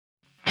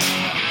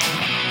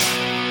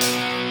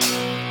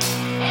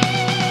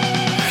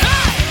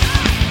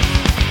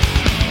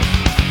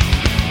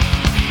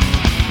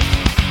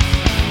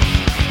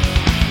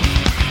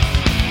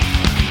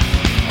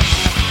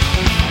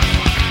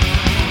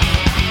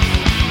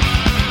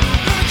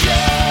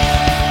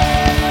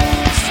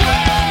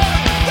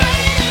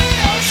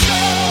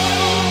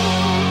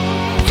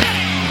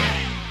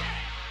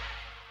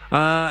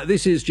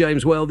This is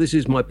James Well. This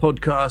is my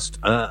podcast.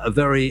 A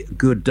very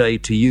good day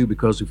to you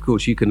because, of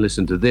course, you can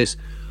listen to this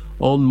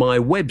on my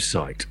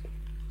website,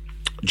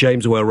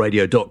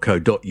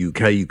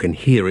 jameswellradio.co.uk. You can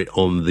hear it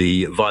on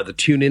via the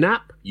TuneIn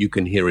app. You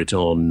can hear it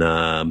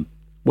on...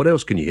 what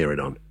else can you hear it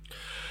on?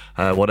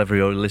 Whatever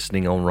you're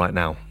listening on right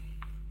now.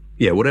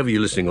 Yeah, whatever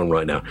you're listening on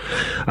right now.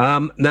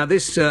 Now,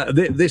 this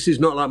is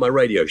not like my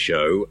radio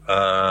show.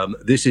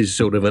 This is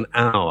sort of an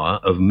hour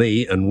of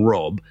me and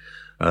Rob.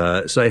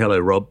 Say hello,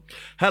 Rob.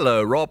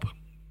 Hello, Rob.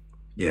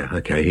 Yeah,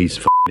 okay, he's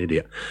a f***ing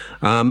idiot.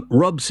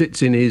 Rob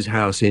sits in his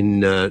house in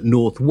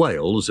North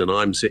Wales, and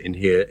I'm sitting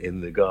here in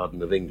the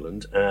Garden of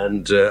England,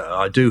 and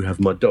I do have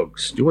my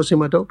dogs. Do you want to see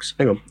my dogs?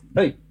 Hang on.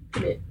 Hey,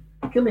 come here.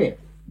 Come here.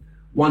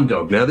 One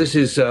dog. Now, this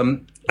is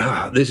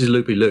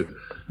Loopy Lou.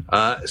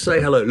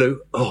 Say hello,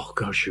 Lou. Oh,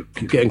 gosh, you're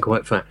getting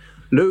quite fat.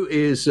 Lou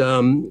is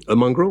a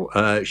mongrel.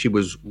 She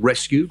was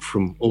rescued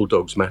from All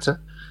Dogs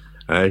Matter.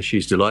 And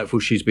she's delightful.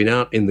 She's been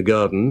out in the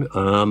garden,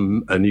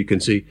 and you can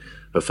see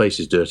her face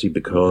is dirty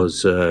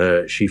because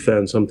she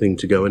found something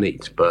to go and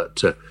eat.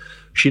 But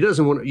she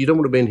doesn't want. You don't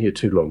want to be in here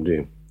too long, do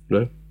you?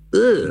 No?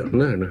 Ugh,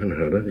 no. I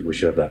don't think we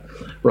should have that.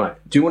 Right.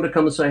 Do you want to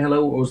come and say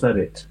hello, or was that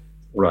it?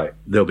 Right.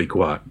 They'll be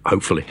quiet,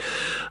 hopefully.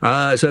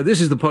 So this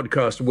is the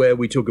podcast where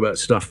we talk about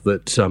stuff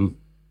that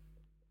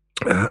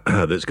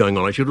that's going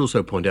on. I should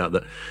also point out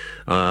that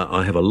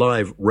I have a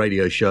live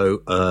radio show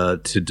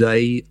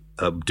today.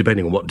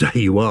 Depending on what day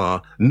you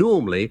are,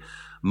 normally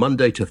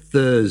Monday to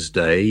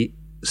Thursday,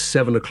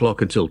 7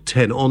 o'clock until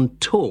 10 on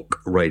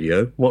Talk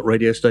Radio. What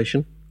radio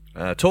station?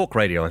 Talk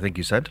Radio, I think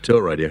you said.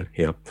 Talk Radio,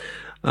 yeah.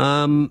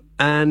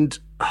 And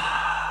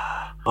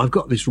I've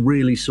got this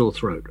really sore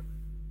throat.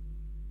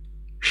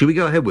 Should we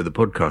go ahead with the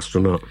podcast or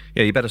not?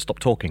 Yeah, you better stop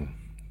talking.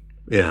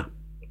 Yeah.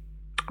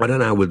 I don't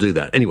know how we'll do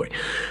that. Anyway,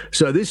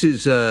 so this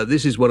is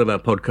one of our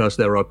podcasts.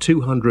 There are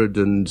 200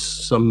 and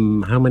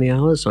some, how many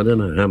hours? I don't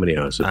know how many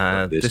hours.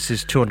 This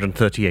is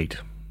 238.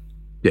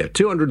 Yeah,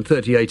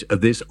 238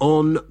 of this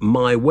on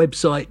my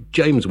website,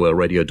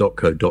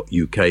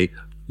 jameswellradio.co.uk,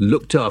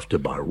 looked after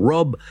by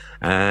Rob.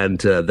 And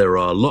there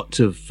are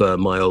lots of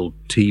my old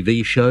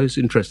TV shows.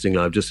 Interestingly,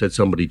 I've just had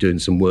somebody doing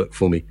some work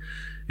for me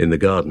in the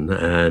garden.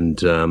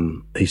 And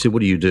he said, what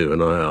do you do?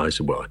 And I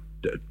said, well,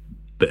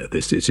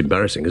 it's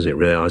embarrassing, isn't it,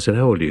 really? I said,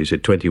 how old are you? He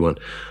said, 21.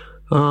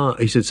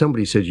 He said,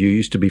 somebody said you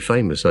used to be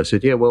famous. I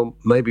said, yeah, well,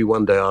 maybe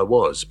one day I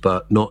was,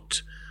 but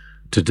not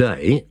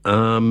today.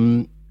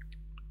 And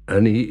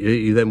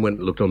he then went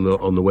and looked on the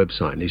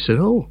website, and he said,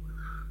 oh,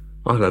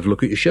 I'll have a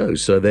look at your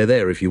shows. So they're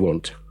there if you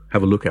want.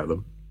 Have a look at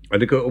them.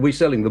 And are we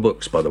selling the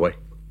books, by the way?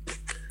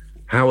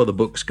 How are the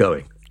books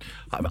going?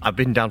 I've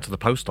been down to the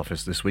post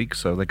office this week,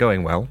 so they're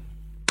going well.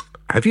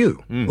 Have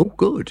you? Oh,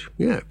 good.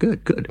 Yeah,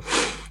 good.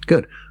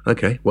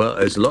 Okay, well,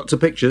 there's lots of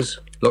pictures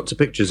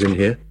in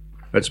here.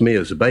 That's me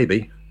as a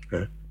baby.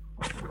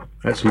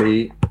 That's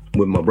me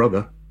with my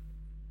brother.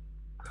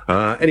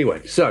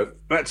 Anyway, so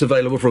that's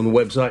available from the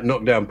website,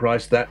 knockdown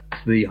price. That's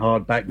the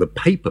hardback. The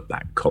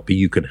paperback copy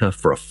you can have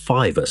for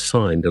 $5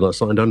 signed, and I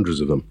signed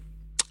hundreds of them.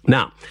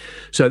 Now,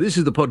 so this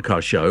is the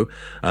podcast show.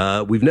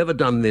 We've never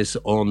done this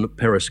on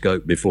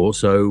Periscope before,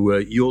 so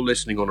you're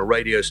listening on a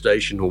radio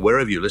station or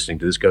wherever you're listening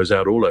to this, goes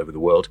out all over the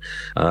world.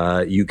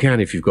 You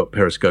can, if you've got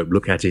Periscope,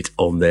 look at it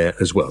on there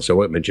as well. So I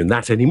won't mention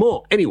that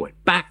anymore. Anyway,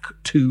 back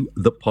to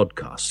the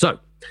podcast. So,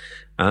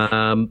 what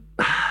are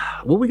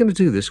we going to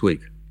do this week?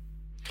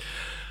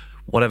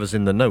 Whatever's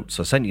in the notes.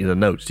 I sent you the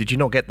notes. Did you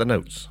not get the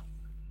notes?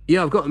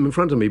 Yeah, I've got them in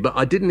front of me, but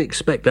I didn't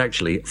expect,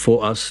 actually,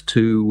 for us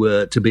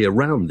to be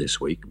around this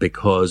week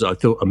because I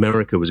thought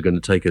America was going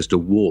to take us to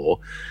war,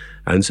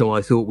 and so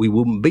I thought we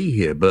wouldn't be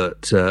here.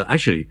 But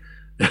actually,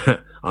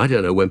 I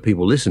don't know when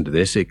people listen to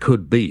this, it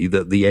could be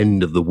that the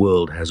end of the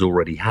world has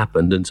already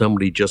happened and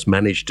somebody just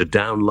managed to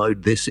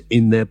download this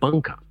in their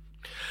bunker.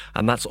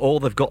 And that's all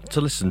they've got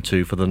to listen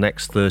to for the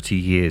next 30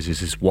 years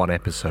is this one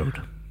episode.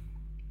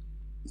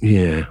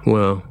 Yeah,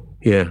 well...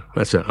 yeah,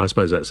 I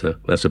suppose that's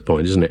a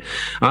point, isn't it?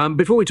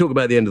 Before we talk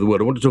about the end of the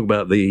world, I want to talk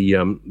about the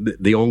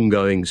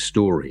ongoing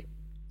story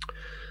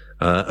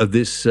of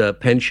this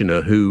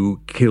pensioner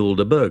who killed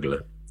a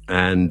burglar,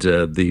 and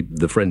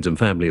the friends and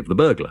family of the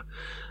burglar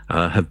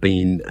have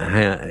been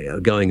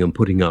going and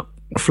putting up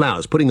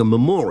flowers, putting a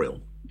memorial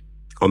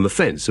on the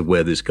fence of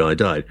where this guy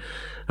died,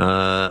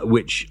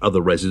 which other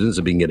residents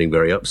have been getting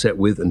very upset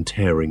with and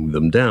tearing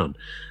them down.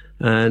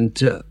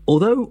 And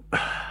although...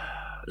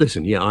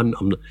 listen, yeah,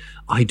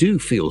 I do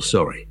feel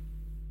sorry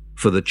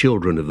for the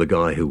children of the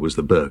guy who was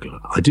the burglar.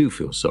 I do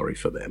feel sorry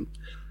for them.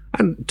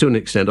 And to an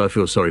extent, I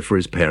feel sorry for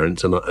his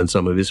parents and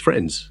some of his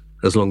friends,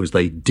 as long as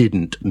they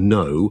didn't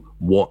know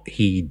what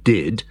he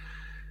did,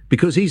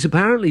 because he's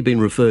apparently been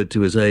referred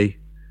to as a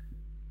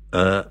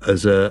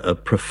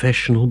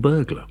professional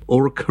burglar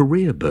or a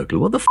career burglar.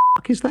 What the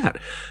fuck is that?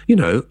 You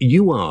know,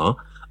 you are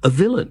a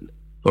villain,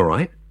 all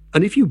right?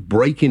 And if you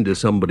break into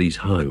somebody's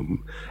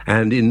home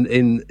and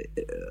in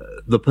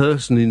the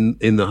person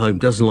in the home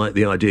doesn't like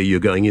the idea you're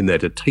going in there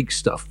to take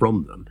stuff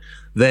from them,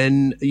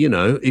 then, you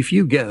know, if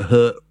you get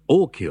hurt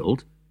or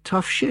killed,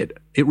 tough shit.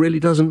 It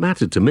really doesn't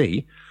matter to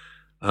me.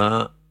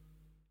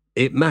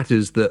 It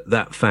matters that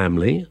that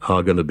family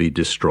are going to be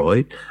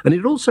destroyed. And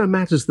it also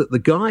matters that the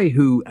guy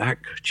who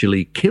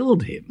actually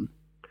killed him,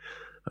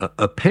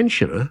 a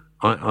pensioner,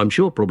 I'm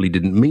sure probably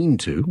didn't mean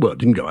to, well,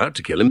 didn't go out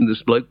to kill him.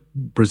 This bloke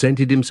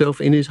presented himself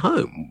in his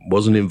home,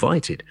 wasn't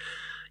invited.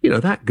 You know,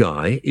 that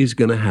guy is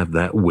going to have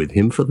that with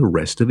him for the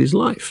rest of his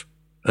life.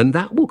 And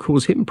that will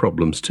cause him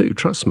problems too,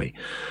 trust me.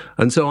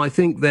 And so I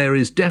think there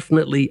is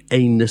definitely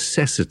a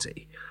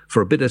necessity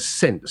for a bit of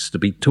sense to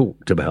be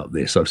talked about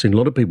this. I've seen a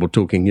lot of people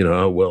talking, you know,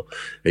 oh, well,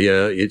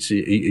 yeah,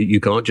 you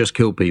can't just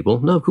kill people.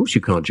 No, of course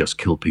you can't just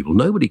kill people.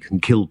 Nobody can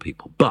kill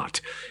people.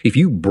 But if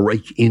you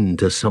break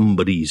into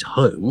somebody's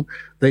home,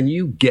 then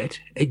you get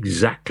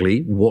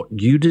exactly what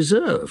you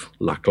deserve,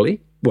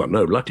 luckily. Well,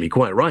 no, luckily,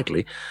 quite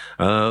rightly,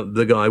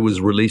 the guy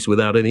was released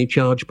without any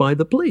charge by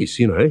the police.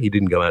 You know, he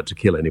didn't go out to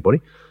kill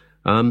anybody.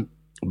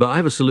 But I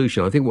have a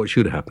solution. I think what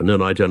should happen,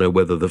 and I don't know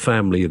whether the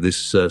family of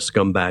this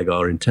scumbag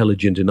are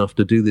intelligent enough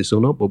to do this or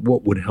not, but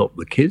what would help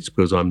the kids,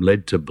 because I'm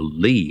led to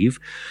believe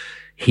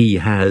he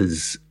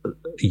has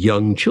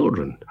young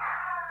children.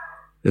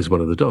 There's one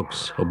of the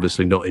dogs,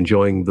 obviously not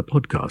enjoying the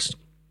podcast.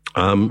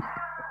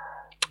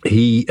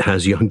 He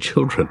has young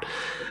children.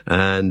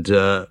 And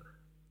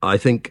I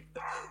think,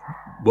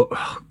 well,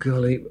 oh,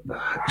 golly,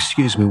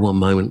 excuse me one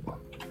moment.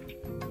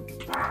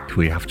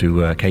 We have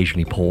to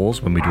occasionally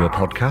pause when we do a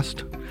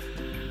podcast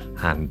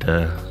and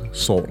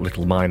sort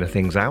little minor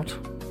things out.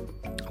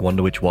 I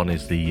wonder which one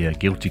is the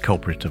guilty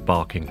culprit of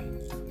barking.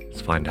 Let's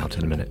find out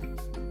in a minute.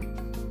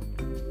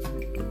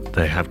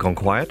 They have gone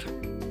quiet.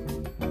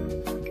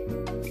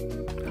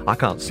 I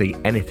can't see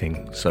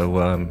anything,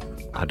 so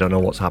I don't know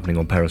what's happening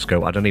on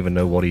Periscope. I don't even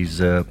know what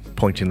he's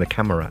pointing the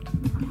camera at.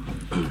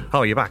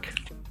 Oh, you're back.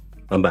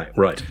 I'm back,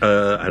 right.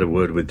 I had a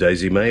word with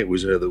Daisy May. It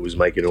was her that was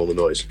making all the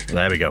noise.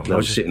 There we go. I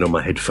was sitting on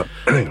my headphone.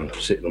 Hang on,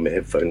 sitting on my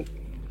headphone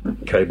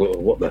cable.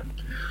 Or what the?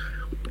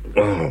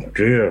 Oh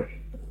dear.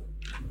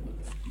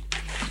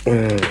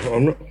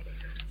 I'm not.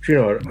 You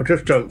know, I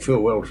just don't feel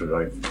well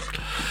today.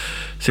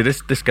 See,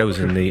 this goes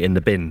in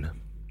the bin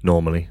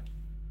normally.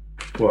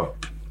 What?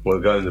 Well,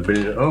 go in the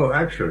bin. Oh,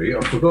 actually,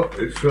 I forgot.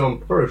 It's on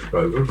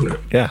Periscope, isn't it?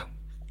 Yeah.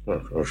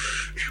 Oh,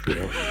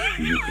 stupid.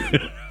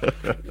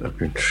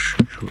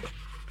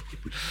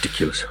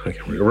 Ridiculous. Okay,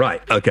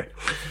 right. Okay.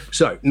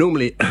 So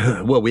normally,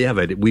 well, we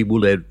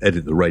will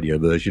edit the radio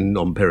version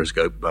on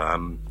Periscope.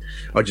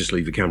 I'll just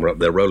leave the camera up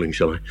there rolling,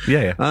 shall I?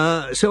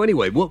 Yeah. So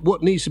anyway,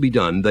 what needs to be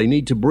done? They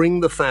need to bring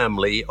the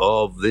family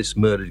of this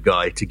murdered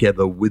guy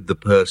together with the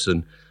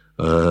person,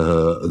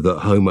 the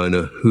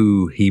homeowner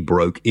who he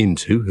broke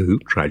into, who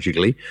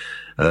tragically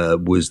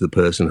was the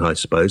person, I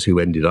suppose, who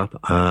ended up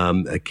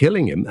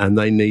killing him. And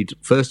they need,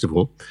 first of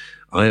all,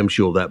 I am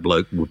sure that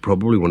bloke would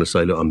probably want to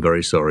say, look, I'm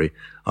very sorry.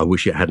 I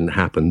wish it hadn't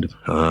happened.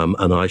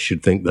 And I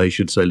should think they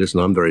should say, listen,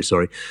 I'm very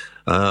sorry.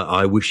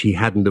 I wish he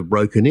hadn't have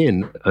broken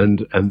in.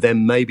 And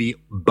then maybe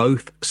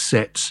both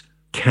sets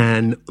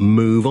can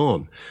move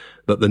on.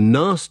 But the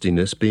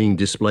nastiness being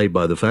displayed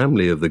by the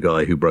family of the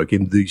guy who broke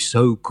in, the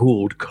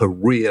so-called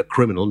career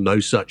criminal, no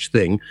such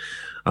thing,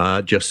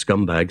 just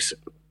scumbags,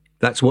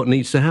 that's what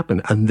needs to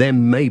happen. And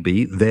then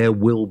maybe there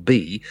will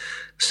be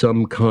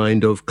some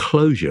kind of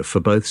closure for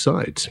both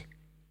sides.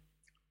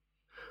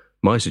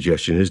 My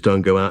suggestion is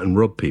don't go out and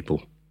rob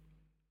people.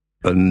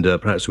 And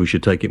perhaps we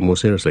should take it more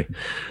seriously.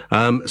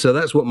 So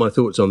that's what my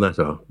thoughts on that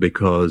are,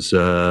 because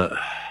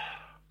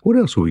what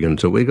else were we going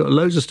to talk? We've got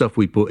loads of stuff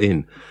we put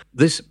in.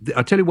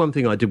 I'll tell you one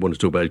thing I did want to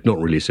talk about, it's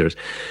not really serious.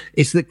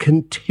 It's the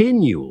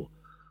continual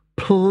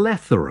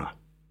plethora.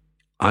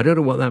 I don't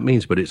know what that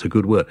means, but it's a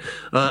good word.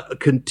 A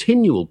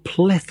continual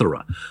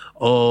plethora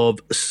of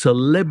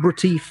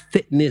celebrity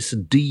fitness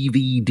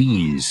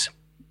DVDs.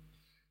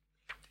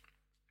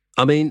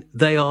 I mean,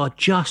 they are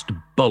just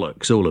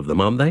bollocks, all of them,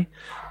 aren't they?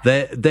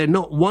 They're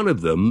not one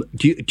of them.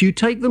 Do you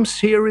take them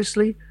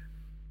seriously?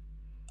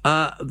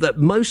 That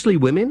mostly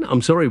women.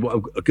 I'm sorry,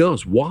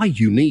 girls. Why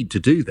you need to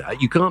do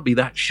that? You can't be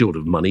that short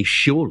of money,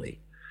 surely.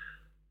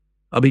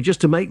 I mean,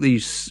 just to make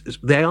these,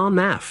 they are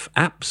naff,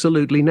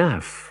 absolutely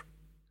naff.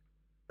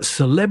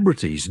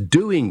 Celebrities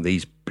doing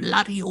these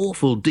bloody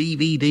awful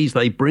DVDs.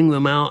 They bring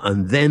them out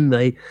and then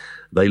they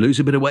lose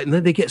a bit of weight and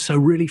then they get so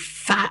really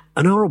fat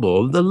and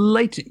horrible. The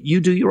later you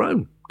do your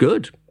own.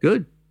 Good.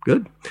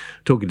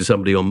 Talking to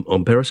somebody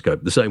on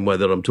Periscope, the same way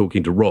that I'm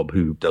talking to Rob,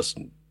 who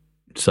doesn't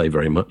say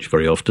very much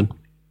very often.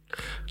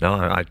 No,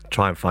 I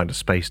try and find a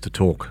space to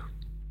talk.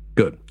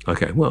 Good.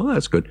 Okay. Well,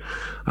 that's good.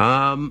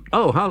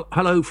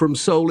 Hello from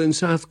Seoul in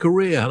South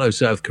Korea. Hello,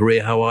 South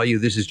Korea. How are you?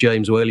 This is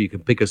James Whaley. You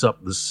can pick us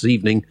up this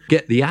evening.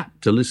 Get the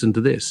app to listen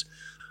to this.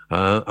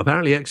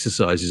 Apparently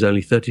exercise is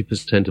only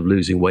 30% of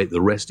losing weight.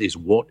 The rest is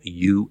what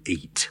you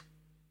eat.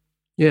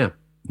 Yeah.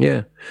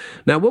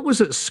 Now, what was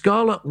it?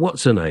 Scarlett,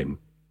 what's her name?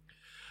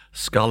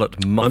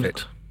 Scarlett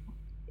Moffat.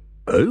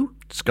 Who?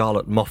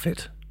 Scarlett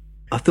Moffat.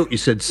 I thought you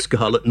said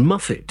Scarlett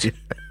Muffet.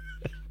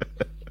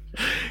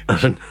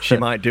 She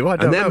might do. I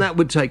don't know. And then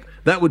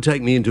that would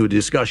take me into a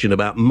discussion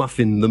about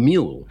Muffin the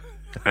Mule.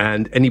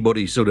 And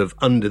anybody sort of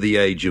under the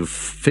age of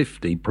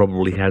 50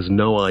 probably has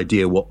no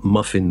idea what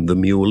Muffin the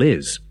Mule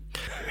is.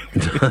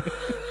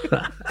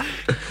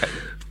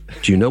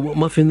 Do you know what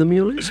Muffin the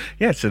Mule is?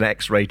 Yeah, it's an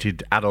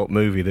X-rated adult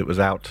movie that was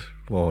out,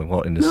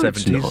 in the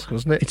 70s,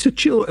 wasn't it?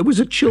 It was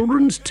a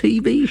children's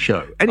TV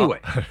show. Anyway,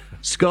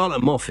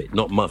 Scarlett Moffat,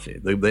 not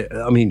Muffet.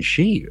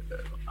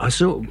 I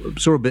saw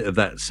a bit of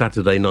that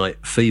Saturday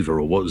Night Fever,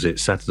 or what was it,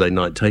 Saturday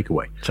Night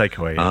Takeaway.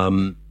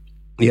 Takeaway,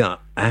 yeah.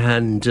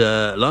 And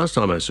last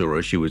time I saw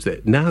her, she was there.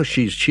 Now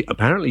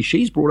apparently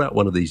she's brought out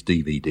one of these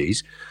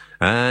DVDs,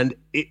 and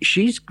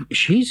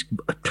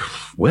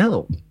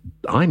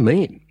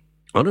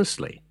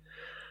honestly,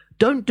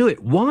 don't do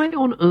it. Why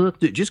on earth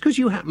just because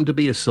you happen to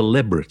be a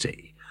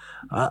celebrity?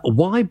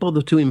 Why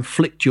bother to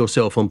inflict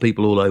yourself on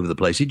people all over the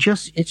place? It's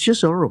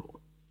just horrible,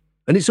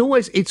 and it's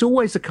always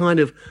a kind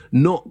of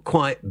not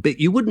quite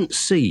big. You wouldn't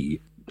see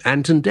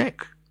Anton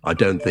Deck, I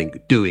don't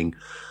think, doing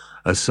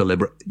a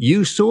celebrity.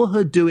 You saw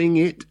her doing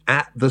it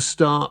at the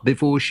start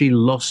before she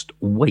lost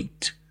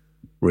weight.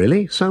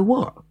 Really? So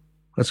what?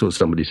 That's what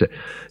somebody said.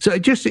 So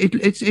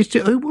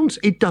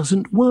it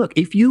doesn't work.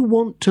 If you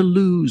want to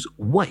lose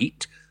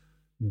weight,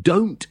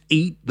 don't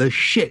eat the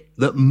shit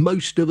that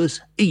most of us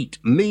eat,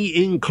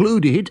 me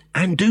included,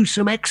 and do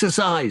some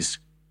exercise.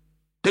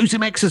 Do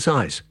some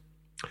exercise.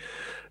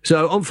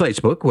 So on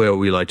Facebook, where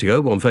we like to go,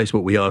 on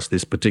Facebook we asked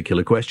this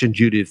particular question.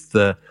 Judith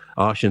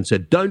Arshan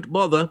said, don't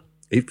bother.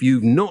 If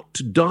you've not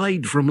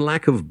died from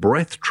lack of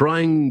breath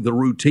trying the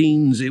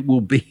routines, it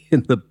will be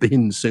in the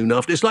bin soon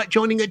after. It's like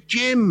joining a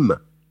gym.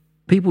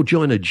 People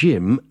join a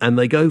gym and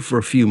they go for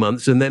a few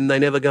months and then they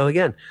never go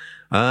again.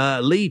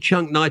 Lee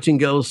Chunk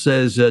Nightingale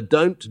says,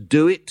 don't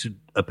do it.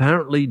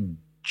 Apparently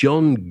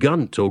John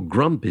Gunt or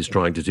Grump is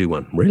trying to do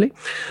one. Really?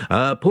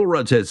 Paul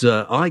Rudd says,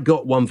 I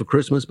got one for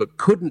Christmas but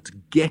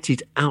couldn't get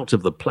it out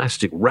of the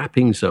plastic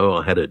wrapping, so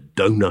I had a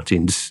donut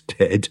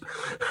instead.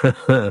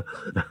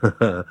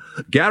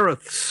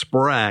 Gareth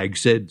Spragg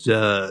said,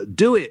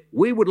 do it.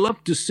 We would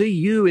love to see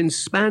you in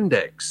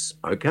spandex.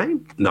 Okay?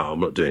 No,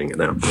 I'm not doing it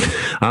now.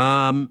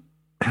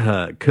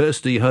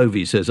 Kirsty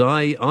Hovey says,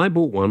 I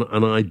bought one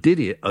and I did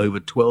it over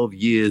 12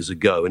 years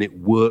ago and it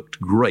worked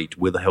great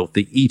with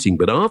healthy eating,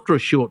 but after a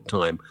short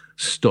time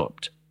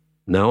stopped.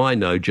 Now I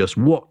know just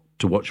what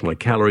to watch my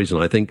calories,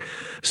 and I think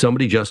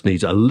somebody just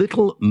needs a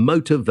little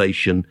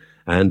motivation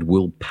and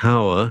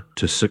willpower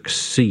to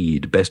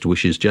succeed. Best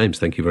wishes, James.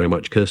 Thank you very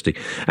much, Kirsty.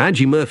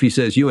 Angie Murphy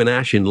says, you and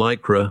Ash in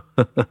Lycra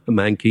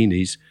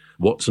mankinis,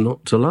 what's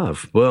not to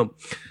love? Well,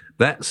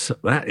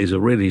 that is a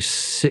really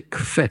sick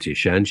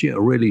fetish, Angie, a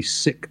really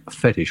sick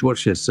fetish.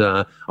 Watch this.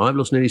 I've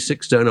lost nearly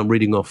 6 stone. I'm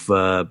reading off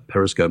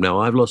Periscope now.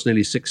 I've lost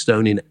nearly 6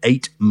 stone in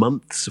 8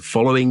 months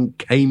following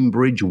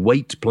Cambridge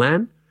weight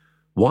plan.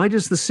 Why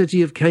does the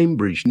city of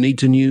Cambridge need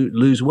to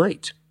lose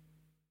weight?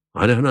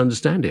 I don't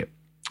understand it.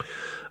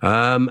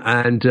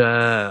 And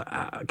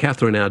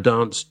Catherine, our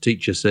dance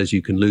teacher, says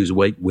you can lose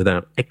weight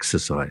without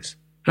exercise.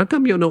 How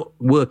come you're not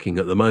working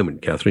at the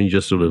moment, Catherine?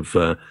 You're just sort of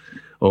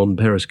on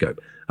Periscope.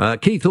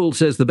 Keith Hall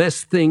says, the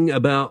best thing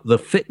about the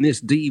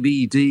fitness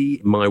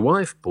DVD my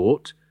wife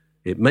bought,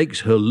 it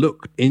makes her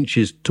look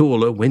inches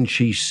taller when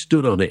she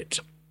stood on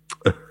it.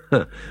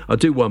 I'll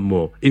do one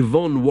more.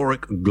 Yvonne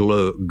Warwick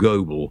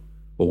Gobble.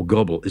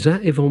 Is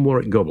that Yvonne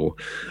Warwick Gobble?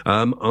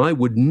 I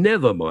would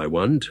never buy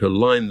one to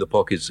line the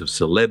pockets of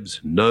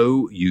celebs.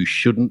 No, you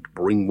shouldn't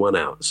bring one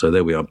out. So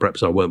there we are.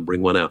 Perhaps I won't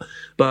bring one out.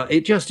 But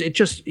it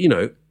just, you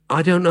know,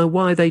 I don't know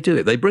why they do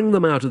it. They bring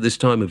them out at this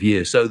time of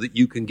year so that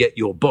you can get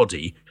your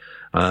body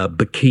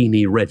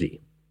bikini ready.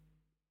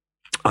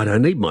 I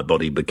don't need my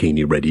body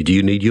bikini ready. Do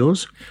you need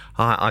yours?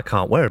 I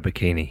can't wear a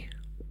bikini.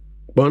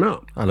 Why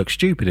not? I look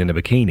stupid in a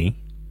bikini.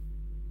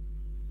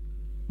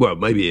 Well,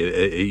 maybe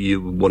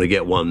you want to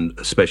get one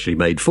specially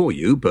made for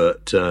you,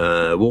 but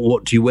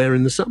what do you wear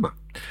in the summer?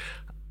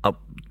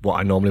 What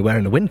I normally wear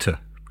in the winter.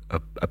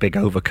 A big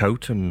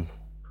overcoat and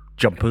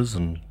jumpers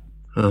and...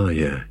 Oh,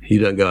 yeah. You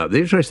don't go up. The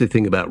interesting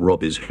thing about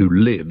Rob is, who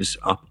lives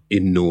up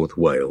in North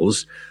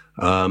Wales,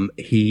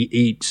 he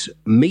eats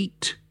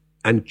meat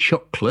and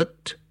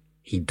chocolate.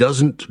 He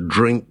doesn't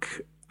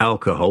drink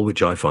alcohol,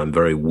 which I find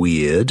very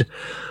weird.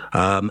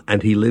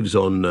 And he lives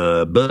on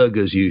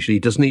burgers usually. He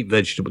doesn't eat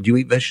vegetables. Do you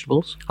eat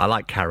vegetables? I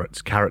like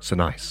carrots. Carrots are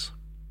nice.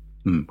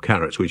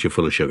 Carrots, which are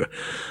full of sugar.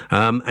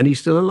 And he's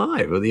still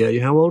alive.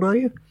 How old are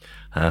you?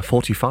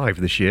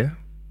 45 this year.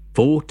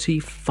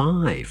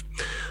 45.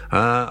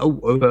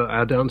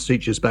 Our dance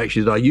teacher's back. She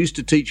said, I used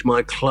to teach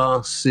my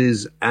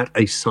classes at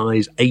a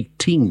size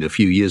 18 a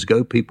few years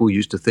ago. People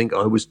used to think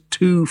I was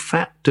too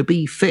fat to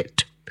be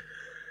fit.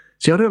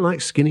 See, I don't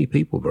like skinny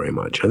people very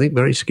much. I think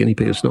very skinny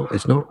people,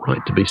 it's not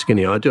right to be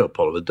skinny. I do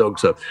follow the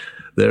dogs up.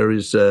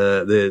 There's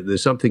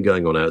something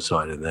going on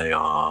outside and they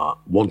are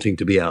wanting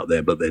to be out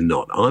there, but they're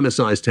not. I'm a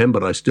size 10,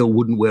 but I still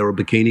wouldn't wear a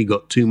bikini.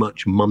 Got too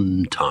much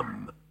mum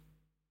tum.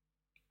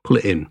 Pull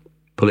it in.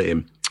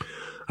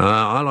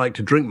 I like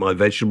to drink my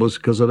vegetables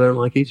because I don't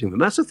like eating them.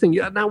 That's the thing.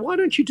 Now, why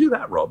don't you do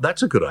that, Rob?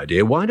 That's a good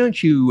idea. Why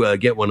don't you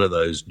get one of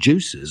those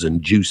juices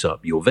and juice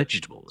up your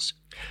vegetables?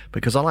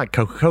 Because I like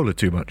Coca-Cola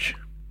too much.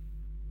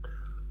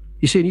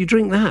 You see, and you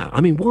drink that. I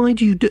mean, why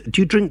do you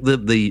drink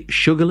the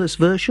sugarless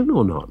version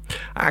or not?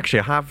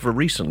 Actually, I have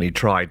recently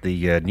tried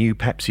the new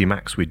Pepsi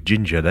Max with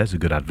ginger. There's a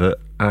good advert.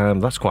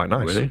 That's quite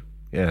nice. Really?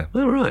 Yeah.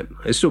 All right.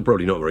 It's still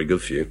probably not very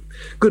good for you.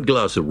 Good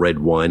glass of red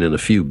wine and a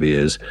few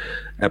beers.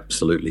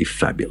 Absolutely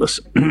fabulous.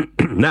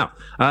 Now,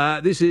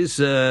 this is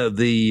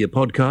the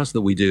podcast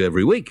that we do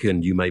every week,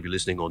 and you may be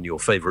listening on your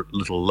favourite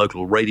little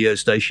local radio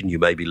station. You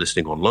may be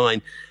listening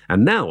online.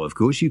 And now, of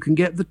course, you can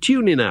get the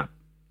TuneIn app.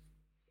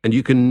 And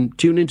you can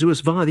tune into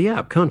us via the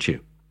app, can't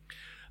you?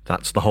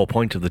 That's the whole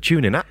point of the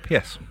TuneIn app,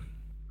 yes.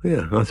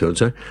 Yeah, I thought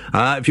so.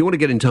 If you want to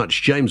get in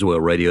touch,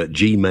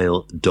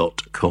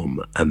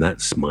 jameswhaleradio@gmail.com. And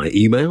that's my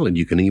email, and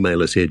you can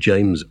email us here,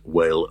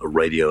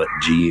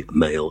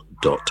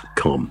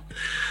 jameswhaleradio@gmail.com.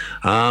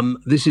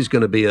 This is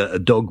going to be a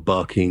dog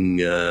barking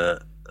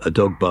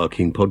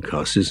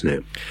podcast, isn't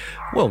it?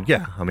 Well,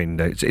 yeah. I mean,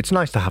 it's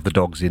nice to have the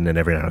dogs in and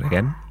every now and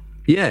again.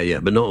 Yeah,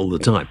 but not all the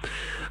time.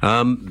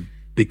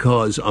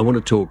 Because I want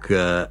to talk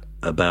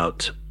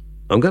about...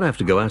 I'm going to have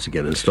to go out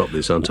again and stop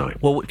this, aren't I?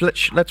 Well,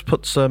 let's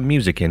put some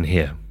music in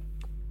here.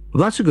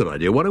 Well, that's a good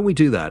idea. Why don't we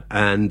do that?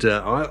 And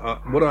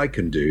what I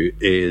can do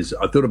is,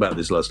 I thought about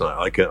this last night.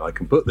 I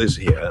can put this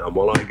here, and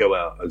while I go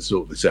out and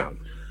sort this out,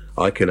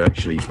 I can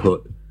actually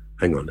put...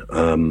 Hang on.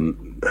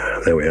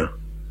 There we are.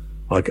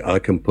 I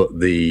can put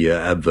the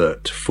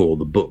advert for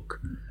the book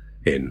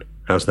in.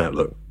 How's that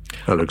look?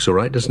 That looks all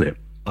right, doesn't it?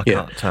 I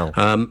can't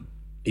tell.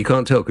 You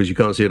can't tell because you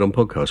can't see it on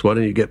podcast. Why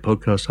don't you get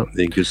podcast up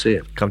then you can see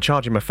it? I'm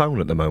charging my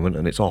phone at the moment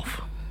and it's off.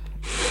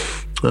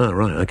 Oh,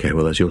 right. Okay.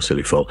 Well, that's your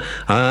silly fault.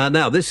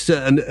 Now, this,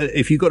 and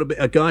if you've got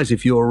guys,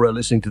 if you're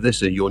listening to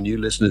this and you're new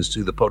listeners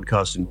to the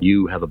podcast and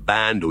you have a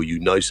band or you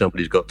know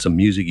somebody's got some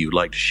music you'd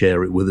like to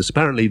share it with us,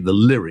 apparently the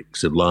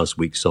lyrics of last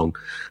week's song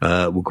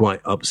were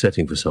quite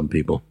upsetting for some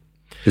people.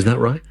 Is that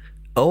right?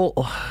 Oh,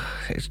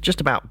 it's just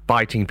about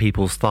biting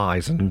people's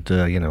thighs and,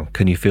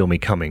 can you feel me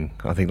coming?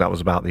 I think that was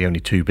about the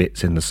only two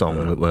bits in the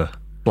song that were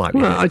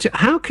slightly... Well,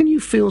 how can you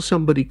feel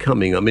somebody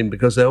coming? I mean,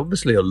 because they're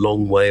obviously a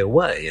long way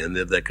away and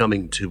they're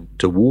coming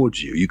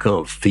towards you. You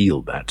can't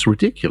feel that. It's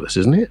ridiculous,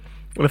 isn't it?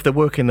 Well, if they're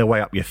working their way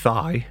up your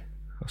thigh,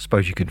 I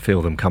suppose you can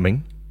feel them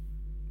coming.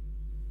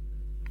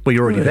 Well,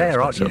 you're already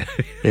there, aren't you?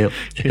 Yeah,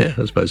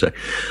 I suppose so.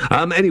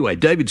 Anyway,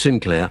 David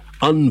Sinclair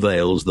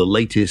unveils the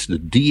latest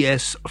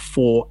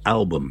DS4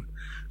 album,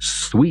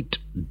 Sweet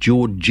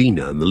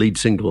Georgina, and the lead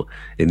single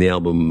in the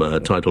album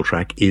title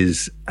track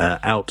is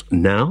out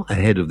now,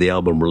 ahead of the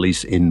album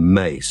release in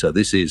May. So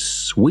this is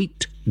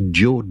Sweet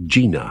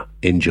Georgina.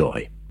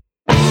 Enjoy.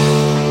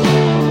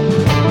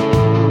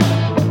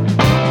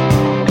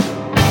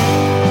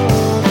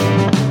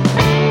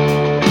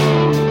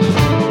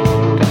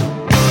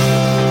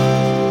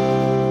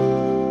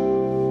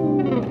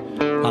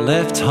 I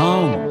left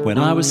home when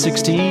I was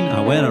 16.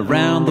 I went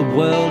around the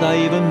world,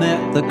 I even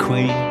met the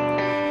Queen.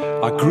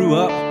 I grew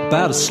up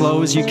about as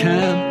slow as you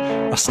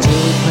can. I still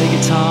play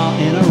guitar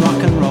in a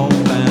rock and roll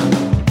band.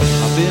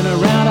 I've been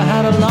around, I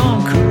had a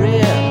long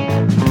career.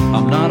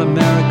 I'm not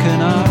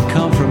American, I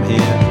come from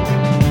here.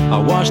 I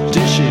washed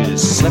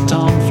dishes, slept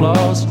on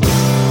floors,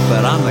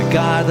 but I'm the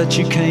guy that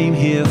you came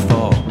here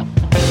for.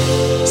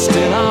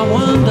 Still I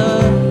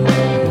wonder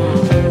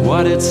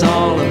what it's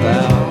all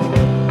about.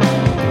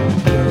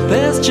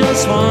 There's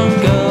just one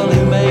girl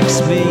who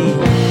makes me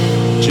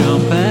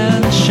jump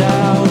and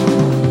shout.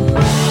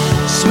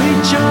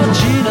 Sweet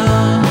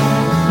Georgina,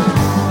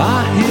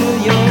 I hear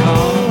your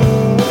call.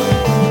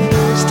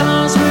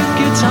 Stars with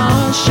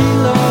guitars, she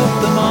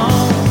loved them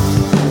all.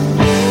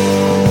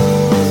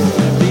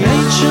 The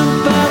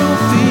ancient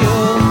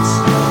battlefields,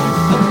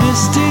 the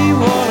misty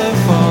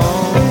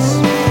waterfalls.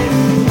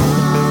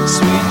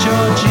 Sweet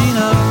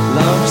Georgina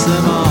loves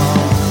them all.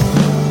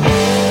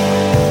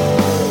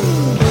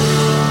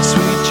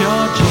 Sweet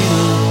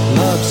Georgina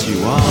loves you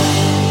all.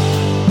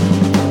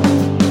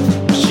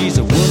 She's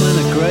a woman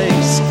of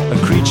grace, a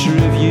creature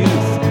of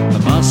youth, a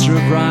master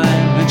of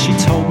rhyme, and she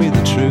told me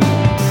the truth.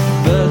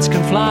 Birds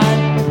can fly,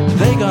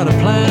 they got a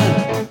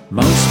plan.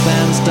 Most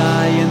bands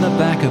die in the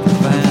back of a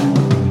van.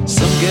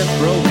 Some get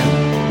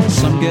broken,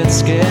 some get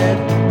scared.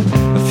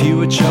 A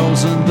few are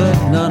chosen, but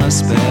none are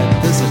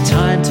spared. There's a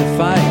time to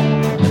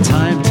fight, a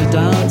time to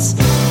dance.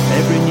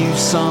 Every new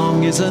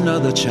song is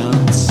another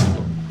chance.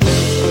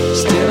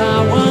 Still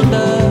I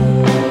wonder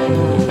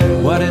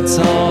what it's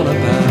all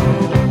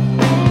about.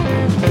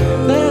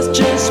 There's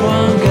just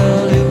one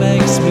girl who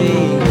makes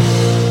me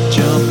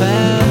jump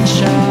and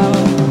shout.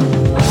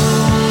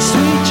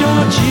 Sweet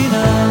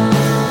Georgina,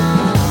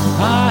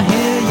 I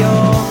hear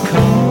your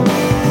call.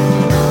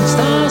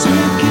 Stars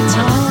with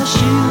guitars,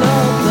 she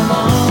loved them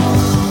all.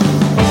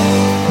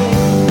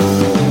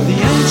 The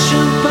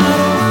ancient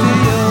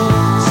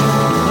battlefields,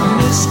 the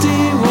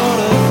misty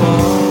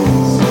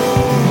waterfalls.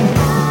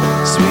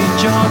 Sweet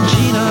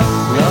Georgina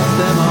loved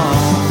them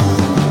all.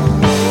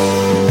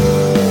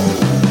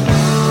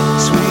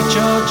 Sweet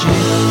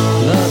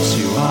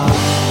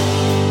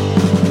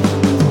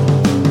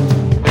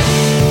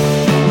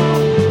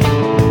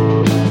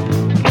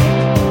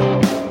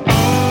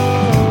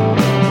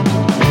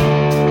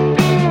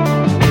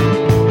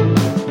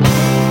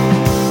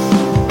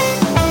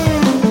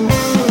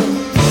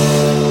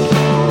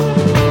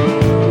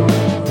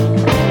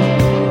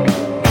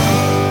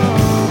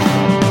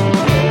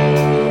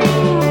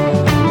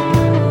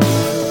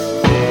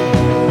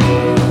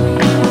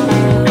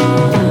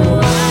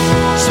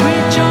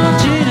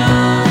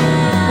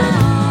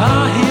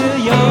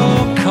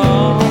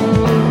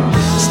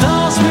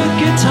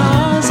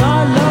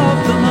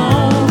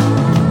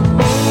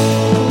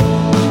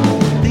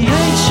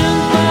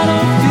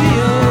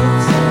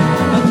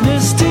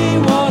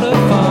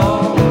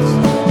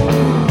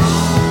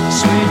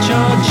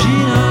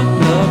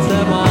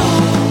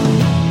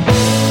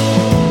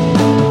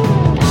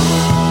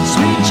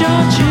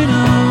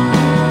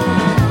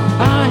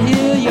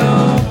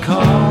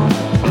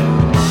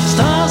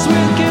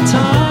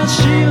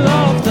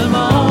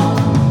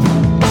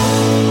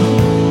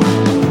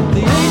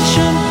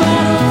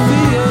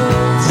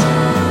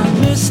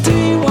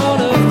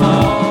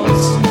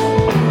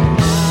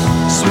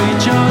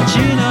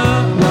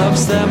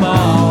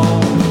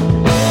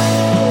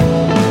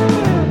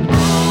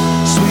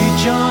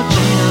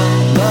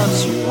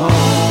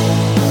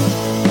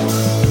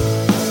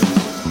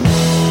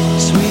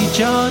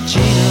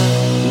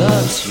Georgina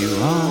loves you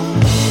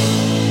wrong.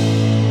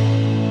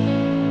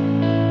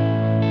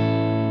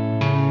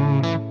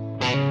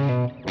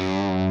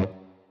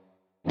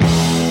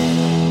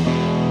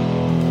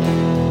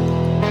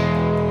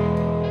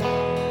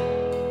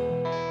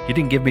 You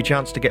didn't give me a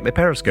chance to get my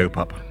Periscope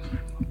up.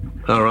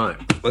 All right.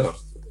 Well,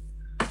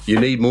 you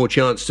need more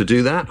chance to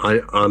do that?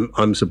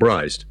 I'm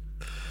surprised.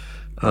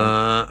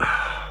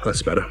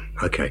 That's better.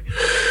 Okay.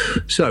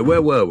 So,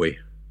 where were we?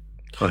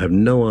 I have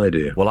no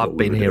idea. Well, I've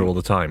been here all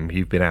the time.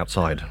 You've been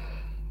outside.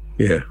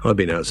 Yeah, I've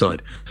been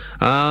outside.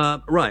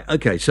 Right,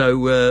 okay,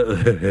 so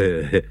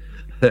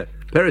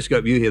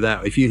Periscope, you hear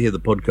that. If you hear the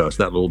podcast,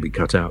 that'll all be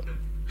cut out.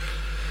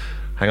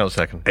 Hang on a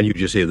second. And you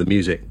just hear the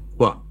music.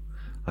 What?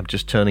 I'm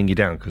just turning you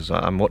down because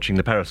I'm watching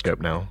the Periscope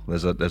now.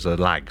 There's a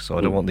lag, so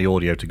I don't want the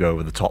audio to go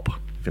over the top,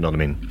 if you know what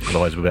I mean.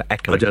 Otherwise, we'll be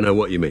echoing. I don't know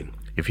what you mean.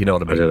 If you know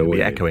what I mean, it'll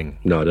be echoing.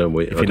 No, I don't.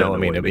 If you know what I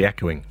mean, it'll be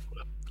echoing.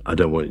 I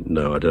don't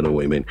know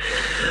what you mean.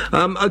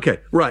 Okay,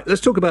 right.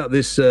 Let's talk about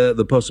this.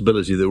 The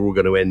possibility that we're all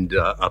going to end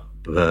up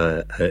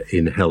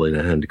in hell in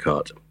a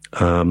handcart.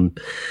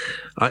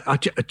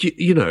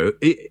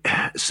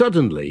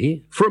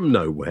 Suddenly, from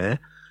nowhere,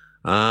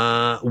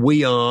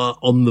 we are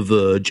on the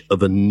verge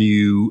of a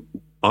new,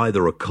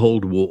 either a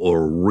Cold War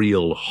or a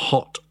real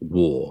hot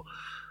war,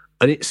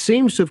 and it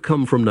seems to have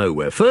come from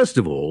nowhere. First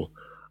of all,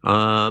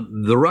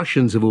 the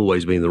Russians have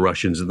always been the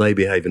Russians, and they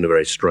behave in a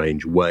very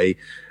strange way,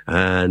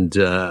 and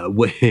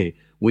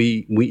we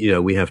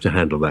have to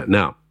handle that.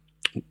 Now,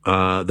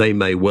 they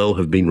may well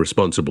have been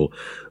responsible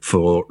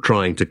for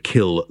trying to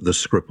kill the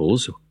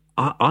Skripals.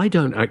 I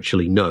don't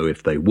actually know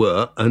if they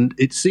were, and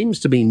it seems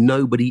to me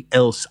nobody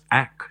else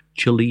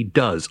actually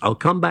does. I'll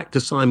come back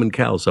to Simon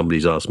Cowell.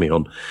 Somebody's asked me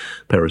on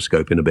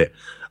Periscope in a bit.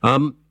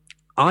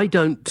 I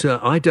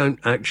don't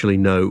actually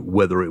know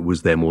whether it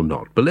was them or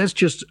not, but let's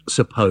just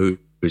suppose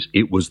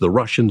it was the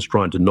Russians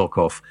trying to knock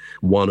off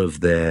one of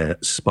their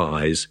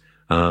spies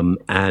and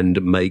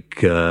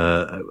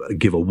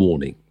give a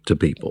warning to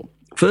people.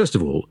 First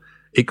of all,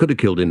 it could have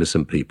killed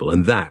innocent people,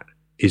 and that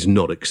is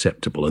not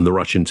acceptable. And the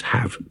Russians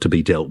have to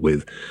be dealt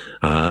with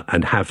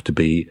and have to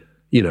be,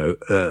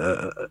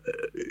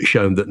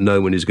 shown that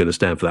no one is going to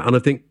stand for that. And I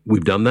think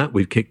we've done that.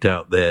 We've kicked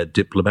out their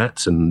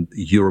diplomats, and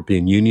the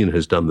European Union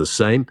has done the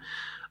same.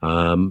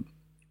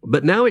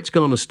 But now it's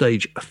gone a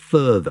stage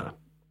further.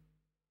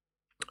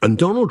 And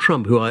Donald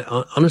Trump, who I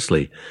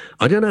honestly,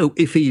 I don't know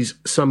if he's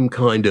some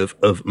kind of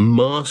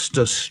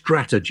master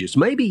strategist.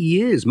 Maybe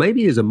he is.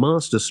 Maybe he's a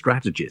master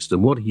strategist.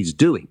 And what he's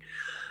doing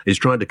is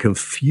trying to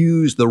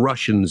confuse the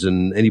Russians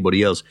and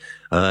anybody else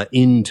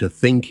into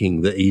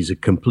thinking that he's a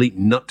complete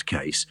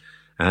nutcase.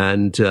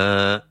 And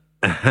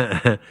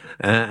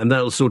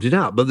that'll sort it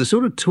out. But the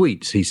sort of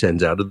tweets he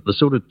sends out are the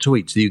sort of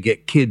tweets that you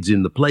get kids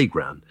in the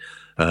playground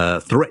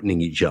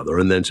threatening each other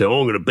and then say,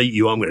 oh, I'm going to beat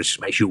you, I'm going to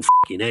smash your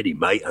fucking head in,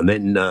 mate. And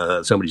then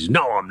somebody says,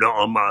 no, I'm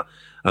not.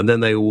 And then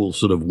they all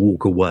sort of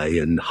walk away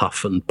and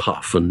huff and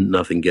puff and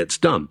nothing gets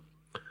done.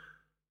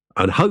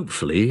 And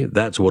hopefully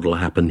that's what will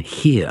happen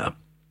here.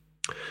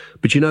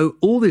 But,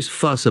 all this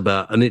fuss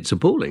about, and it's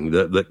appalling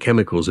that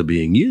chemicals are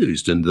being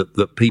used and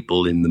that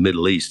people in the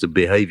Middle East are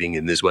behaving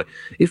in this way.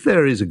 If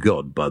there is a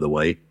God, by the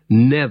way,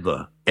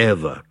 never,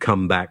 ever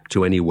come back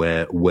to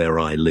anywhere where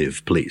I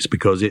live, please,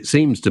 because it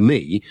seems to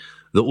me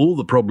that all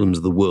the problems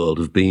of the world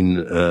have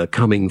been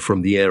coming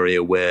from the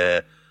area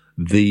where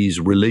these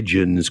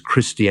religions,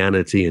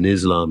 Christianity and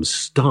Islam,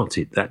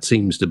 started. That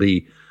seems to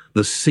be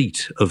the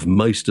seat of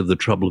most of the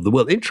trouble of the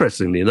world.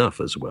 Interestingly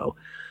enough, as well,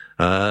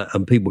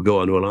 and people go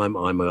on, well,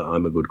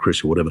 I'm a good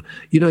Christian, whatever.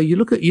 You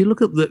look at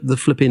the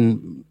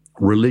flipping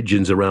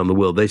religions around the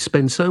world. They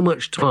spend so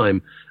much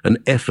time and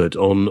effort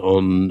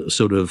on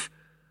sort of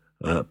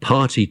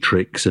party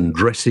tricks and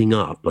dressing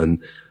up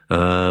and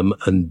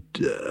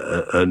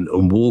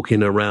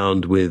walking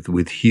around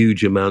with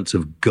huge amounts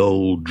of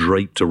gold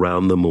draped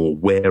around them or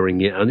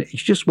wearing it. And you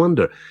just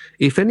wonder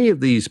if any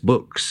of these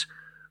books,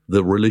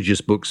 the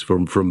religious books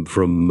from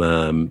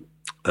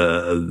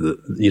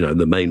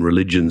the main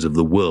religions of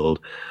the world,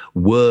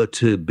 were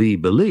to be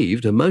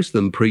believed, and most of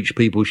them preach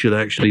people should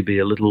actually be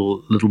a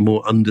little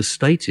more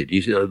understated.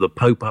 The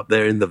Pope up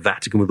there in the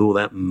Vatican with all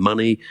that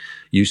money.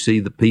 You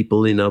see the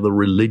people in other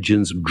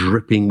religions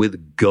dripping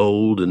with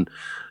gold and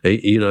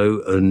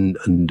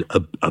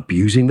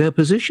abusing their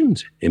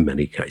positions in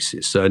many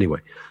cases. So anyway,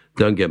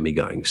 don't get me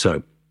going.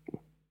 So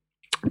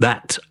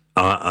that,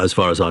 as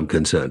far as I'm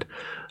concerned,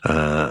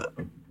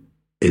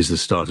 is the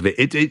start of it.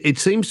 It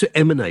seems to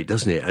emanate,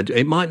 doesn't it?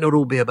 It might not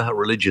all be about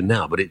religion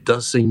now, but it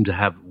does seem to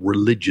have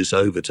religious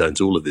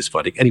overtones, all of this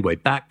fighting. Anyway,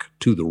 back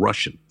to the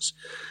Russians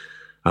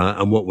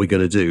and what we're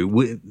going to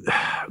do.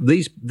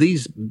 These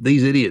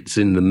idiots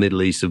in the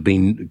Middle East have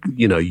been,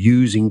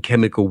 using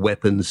chemical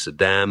weapons.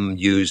 Saddam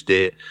used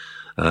it.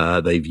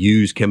 They've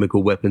used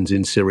chemical weapons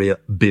in Syria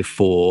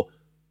before.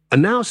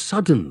 And now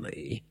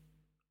suddenly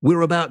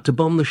we're about to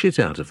bomb the shit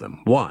out of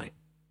them. Why?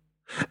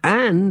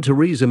 And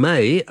Theresa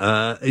May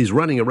is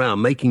running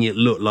around making it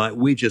look like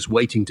we're just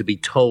waiting to be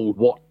told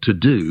what to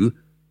do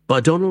by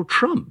Donald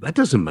Trump. That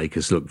doesn't make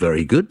us look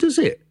very good, does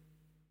it?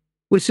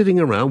 We're sitting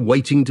around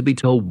waiting to be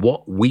told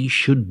what we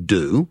should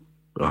do.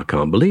 I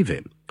can't believe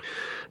it.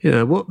 You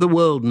know, what the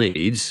world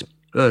needs,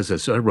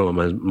 that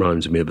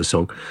reminds me of a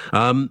song.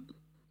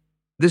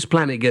 This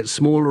planet gets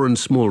smaller and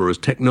smaller as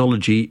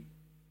technology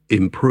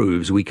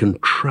improves. We can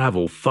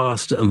travel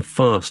faster and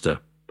faster.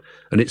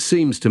 And it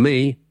seems to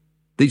me,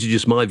 these are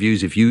just my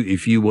views. If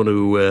you want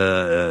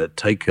to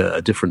take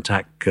a different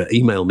tack,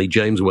 email me,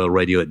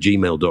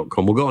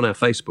 jameswellradio@gmail.com. We'll go on our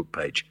Facebook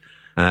page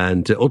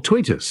or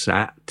tweet us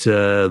at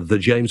The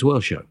James Well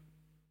Show.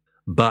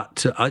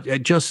 But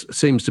it just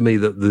seems to me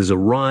that there's a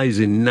rise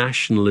in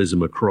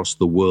nationalism across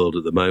the world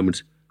at the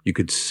moment. You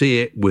could see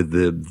it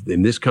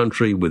in this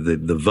country with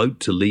the vote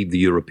to leave the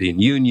European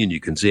Union. You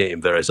can see it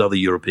in various other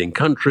European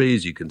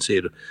countries. You can see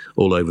it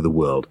all over the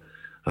world.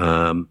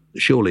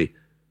 Surely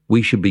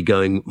we should be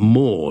going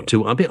more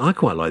to... I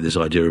quite like this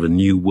idea of a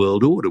new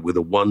world order with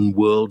a one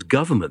world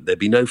government. There'd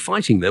be no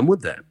fighting then,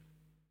 would there?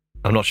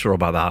 I'm not sure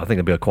about that. I think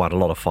there'd be quite a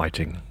lot of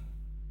fighting.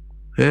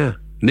 Yeah.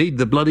 Need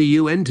the bloody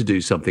UN to do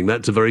something.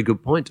 That's a very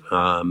good point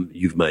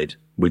you've made,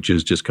 which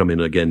has just come in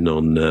again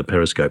on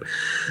Periscope.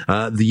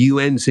 The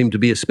UN seem to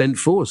be a spent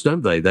force,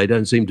 don't they? They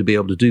don't seem to be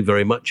able to do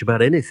very much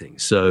about anything.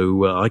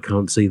 So I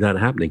can't see that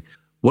happening.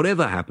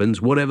 Whatever happens,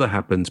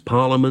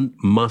 Parliament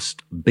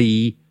must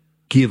be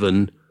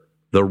given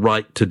the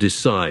right to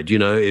decide. You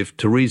know, if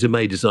Theresa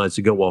May decides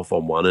to go off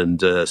on one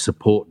and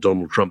support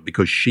Donald Trump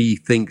because she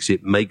thinks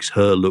it makes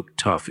her look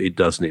tough, it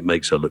doesn't. It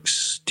makes her look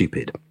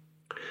stupid.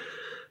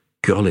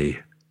 Golly.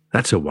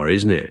 That's a worry,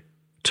 isn't it?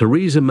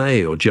 Theresa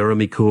May or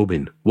Jeremy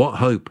Corbyn. What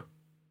hope?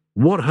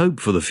 What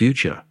hope for the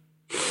future?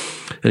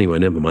 Anyway,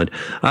 never mind.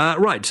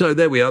 Right, so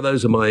there we are.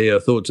 Those are my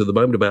thoughts at the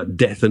moment about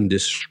death and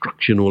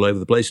destruction all over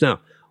the place.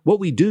 Now,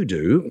 what we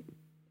do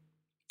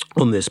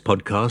on this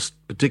podcast,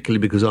 particularly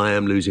because I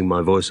am losing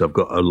my voice, I've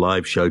got a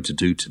live show to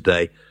do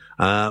today.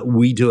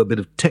 We do a bit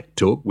of tech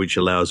talk, which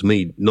allows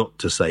me not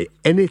to say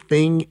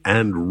anything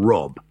and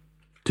Rob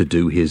to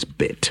do his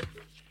bit.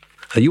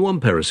 Are you on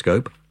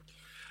Periscope?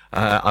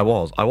 I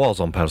was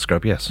on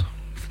Periscope, yes.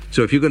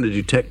 So if you're going to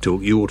do tech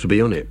talk, you ought to be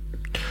on it.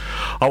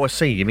 Oh, I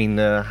see. You mean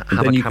have and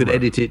then a you camera. Could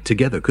edit it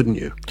together, couldn't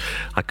you?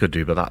 I could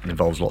do, but that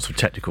involves lots of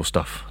technical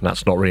stuff. And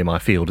that's not really my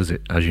field, is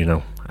it? As you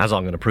know, as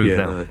I'm going to prove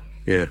now.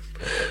 Yeah.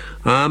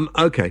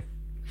 Okay.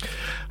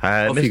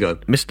 Off you go,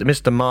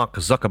 Mr. Mark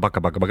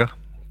Zuckerberg,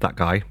 that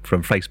guy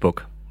from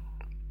Facebook.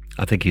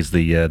 I think he's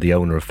the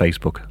owner of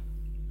Facebook.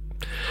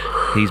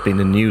 He's been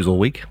in the news all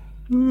week.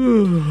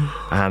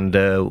 And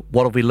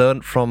what have we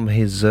learnt from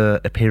his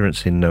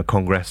appearance in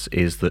Congress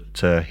is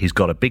that he's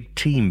got a big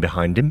team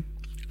behind him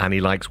and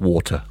he likes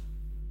water.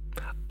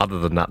 Other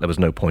than that, there was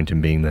no point in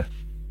being there.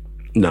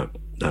 No.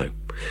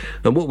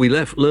 And what we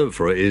learnt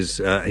for it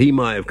is he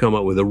might have come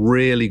up with a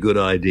really good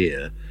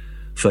idea,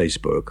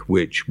 Facebook,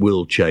 which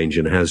will change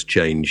and has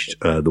changed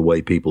the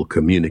way people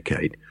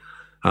communicate.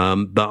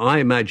 But I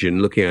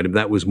imagine, looking at him,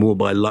 that was more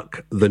by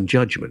luck than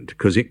judgment,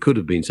 because it could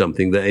have been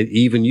something that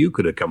even you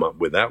could have come up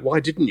with that. Why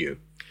didn't you?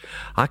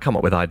 I come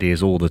up with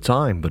ideas all the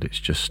time, but it's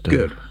just...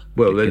 Good.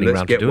 Well, then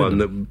let's get one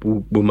that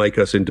will make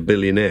us into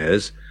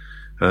billionaires,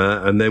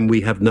 and then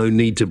we have no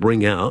need to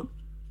bring out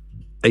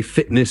a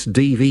fitness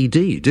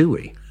DVD, do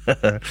we?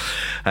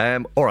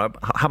 All right,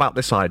 how about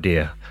this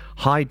idea?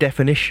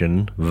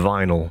 High-definition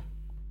vinyl.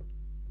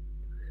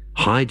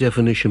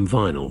 High-definition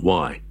vinyl,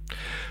 why?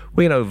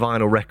 Well, you know,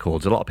 vinyl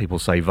records. A lot of people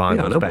say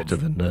vinyl is better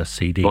than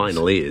CDs.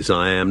 Vinyl is.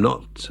 I am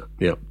not.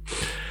 Yeah.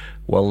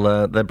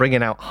 Well, they're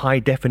bringing out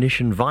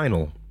high-definition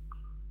vinyl.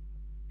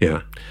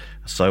 Yeah.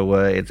 So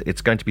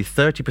it's going to be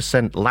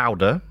 30%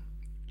 louder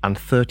and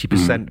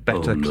 30%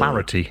 better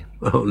clarity.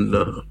 Oh,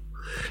 no.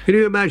 Can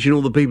you imagine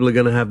all the people are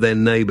going to have their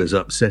neighbours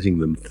upsetting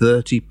them?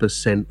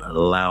 30%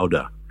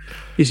 louder.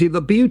 You see,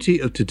 the beauty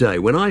of today,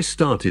 when I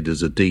started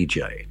as a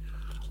DJ,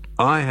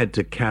 I had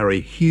to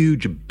carry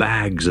huge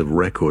bags of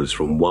records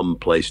from one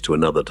place to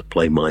another to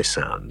play my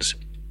sounds.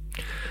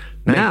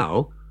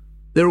 Now,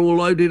 they're all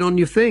loaded on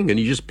your thing and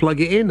you just plug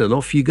it in and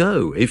off you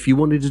go if you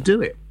wanted to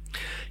do it.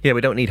 Yeah,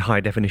 we don't need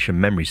high-definition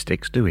memory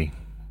sticks, do we?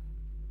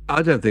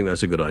 I don't think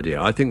that's a good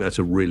idea. I think that's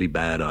a really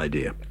bad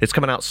idea. It's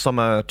coming out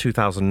summer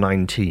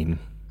 2019.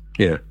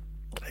 Yeah.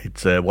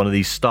 It's one of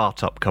these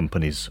startup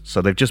companies.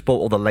 So they've just bought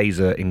all the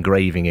laser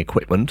engraving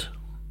equipment.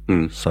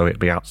 So it'll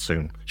be out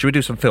soon. Should we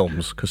do some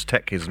films? Because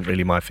tech isn't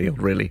really my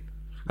field, really.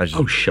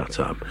 Oh,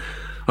 shut up.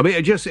 I mean,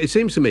 it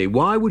seems to me,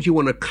 why would you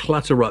want to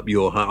clutter up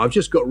your home? I've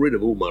just got rid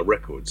of all my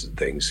records and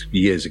things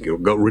years ago,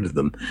 got rid of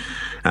them.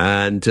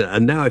 And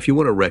now if you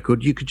want a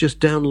record, you could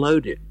just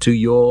download it to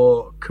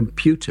your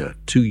computer,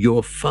 to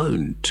your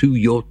phone, to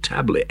your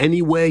tablet.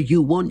 Anywhere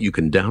you want, you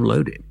can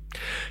download it.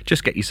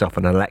 Just get yourself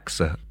an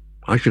Alexa.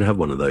 I should have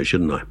one of those,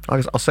 shouldn't I?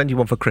 I'll send you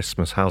one for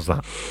Christmas. How's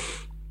that?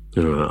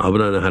 I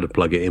don't know how to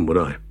plug it in, would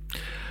I?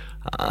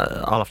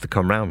 I'll have to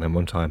come round then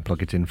one time,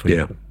 plug it in for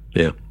you.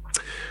 Yeah.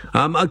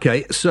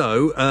 Okay,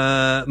 so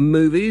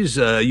movies.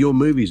 Your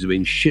movies have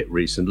been shit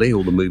recently,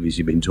 all the movies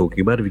you've been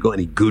talking about. Have you got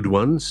any good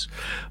ones?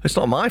 It's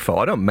not my fault.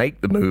 I don't make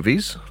the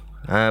movies.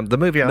 The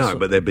movie No,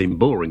 but they've been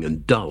boring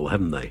and dull,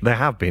 haven't they? They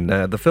have been.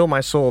 The film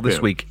I saw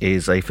this week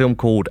is a film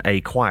called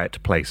A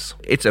Quiet Place.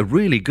 It's a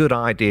really good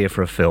idea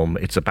for a film.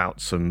 It's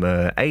about some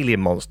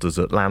alien monsters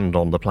that land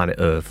on the planet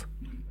Earth,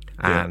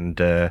 and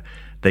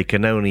they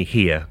can only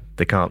hear,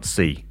 they can't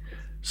see.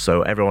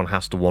 So everyone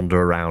has to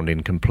wander around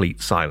in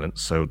complete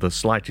silence, so the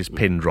slightest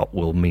pin drop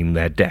will mean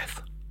their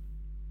death.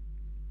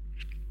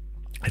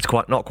 It's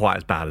not quite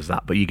as bad as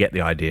that, but you get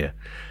the idea.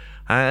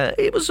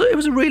 It was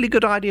a really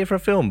good idea for a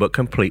film, but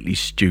completely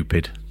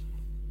stupid.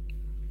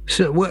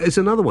 So, it's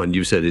another one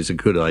you said is a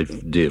good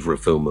idea for a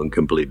film and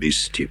completely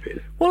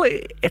stupid. Well,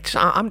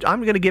 I'm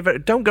going to give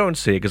it... Don't go and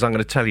see it, because I'm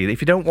going to tell you,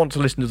 if you don't want to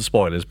listen to the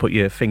spoilers, put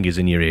your fingers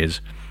in your ears.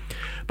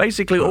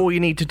 Basically, all you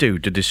need to do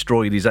to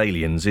destroy these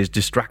aliens is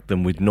distract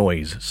them with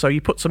noise. So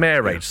you put some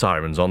air raid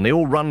sirens on, they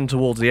all run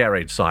towards the air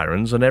raid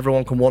sirens, and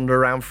everyone can wander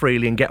around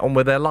freely and get on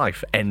with their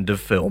life. End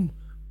of film.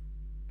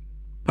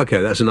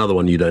 Okay, that's another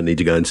one you don't need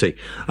to go and see.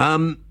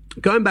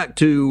 Going back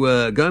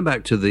to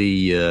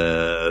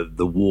the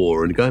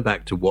war and going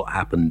back to what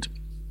happened,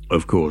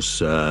 of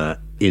course,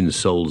 in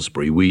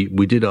Salisbury,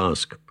 we did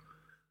ask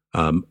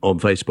on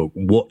Facebook,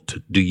 what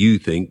do you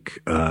think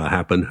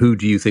happened? Who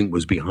do you think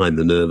was behind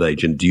the nerve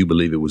agent? Do you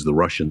believe it was the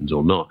Russians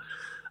or not?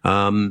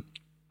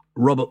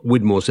 Robert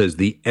Widmore says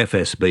the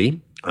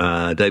FSB.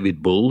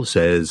 David Bull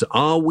says,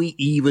 are we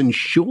even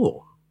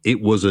sure it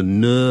was a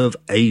nerve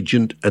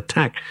agent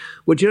attack?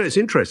 Well, you know, it's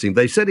interesting.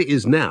 They said it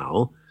is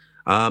now.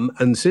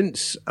 And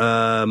since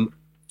Ulia,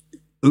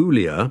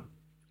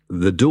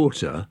 the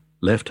daughter,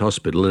 left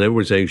hospital, and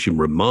everyone's saying she's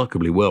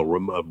remarkably well,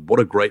 what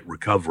a great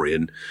recovery,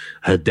 and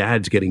her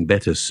dad's getting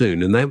better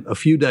soon. And then a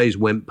few days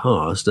went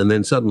past, and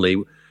then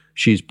suddenly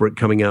she's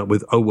coming out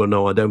with, oh, well,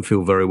 no, I don't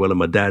feel very well, and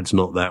my dad's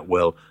not that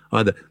well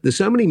either. There's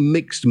so many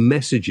mixed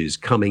messages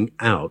coming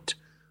out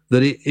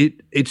that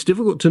it's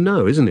difficult to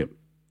know, isn't it?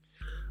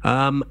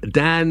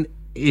 Dan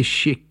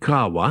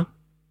Ishikawa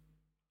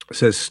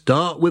says,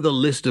 start with a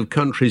list of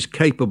countries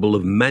capable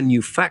of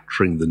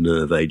manufacturing the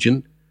nerve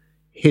agent.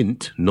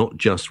 Hint, not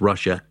just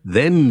Russia.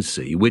 Then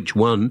see which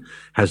one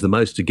has the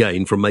most to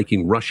gain from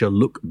making Russia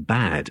look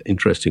bad.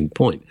 Interesting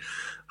point.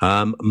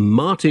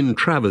 Martin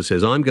Travers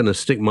says, I'm going to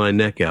stick my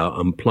neck out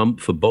and plump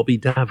for Bobby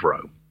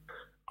Davro.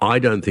 I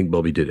don't think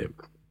Bobby did it.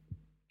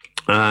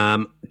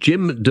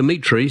 Jim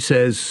Dimitri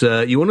says,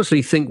 you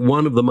honestly think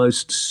one of the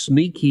most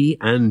sneaky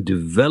and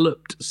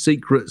developed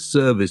secret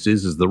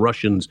services as the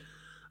Russians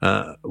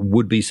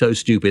would be so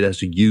stupid as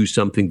to use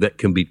something that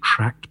can be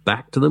tracked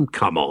back to them?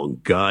 Come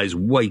on, guys,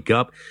 wake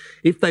up.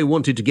 If they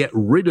wanted to get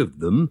rid of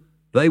them,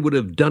 they would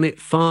have done it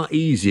far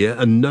easier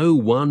and no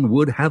one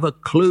would have a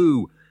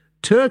clue.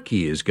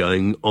 Turkey is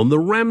going on the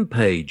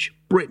rampage.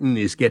 Britain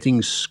is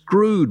getting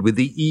screwed with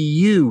the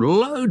EU.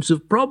 Loads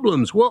of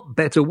problems. What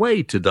better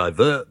way to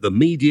divert the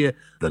media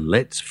than,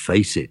 let's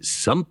face it,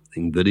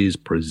 something that is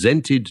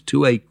presented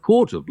to a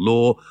court of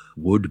law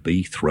would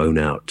be thrown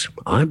out?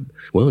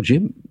 Well,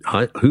 Jim,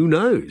 who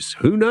knows?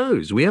 Who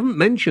knows? We haven't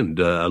mentioned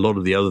a lot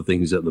of the other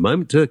things at the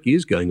moment. Turkey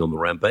is going on the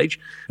rampage.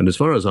 And as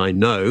far as I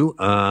know,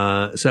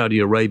 Saudi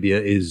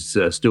Arabia is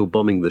still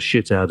bombing the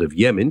shit out of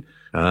Yemen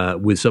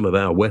with some of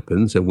our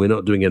weapons, and we're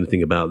not doing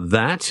anything about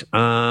that.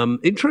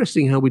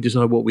 Interesting how we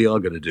decide what we are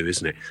going to do,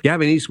 isn't it?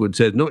 Gavin Eastwood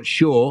said, not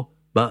sure,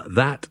 but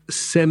that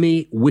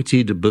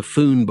semi-witted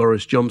buffoon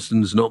Boris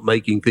Johnson's not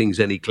making things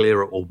any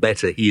clearer or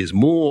better. He is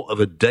more of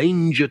a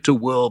danger to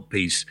world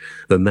peace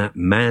than that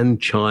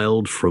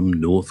man-child from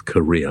North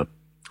Korea.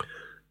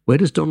 Where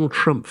does Donald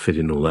Trump fit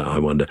in all that, I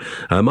wonder?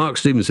 Mark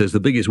Stevens says the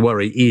biggest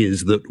worry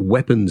is that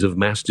weapons of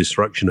mass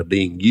destruction are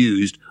being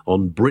used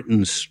on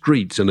Britain's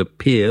streets and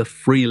appear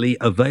freely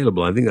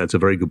available. I think that's a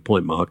very good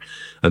point, Mark.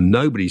 And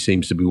nobody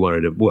seems to be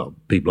worried. Well,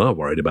 people are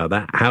worried about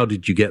that. How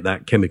did you get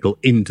that chemical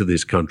into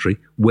this country?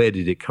 Where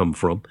did it come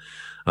from?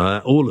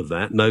 All of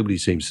that, nobody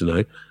seems to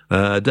know.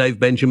 Dave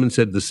Benjamin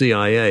said the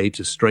CIA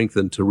to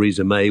strengthen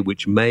Theresa May,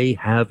 which may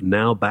have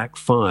now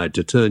backfired.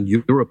 To turn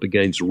Europe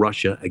against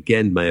Russia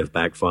again may have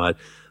backfired.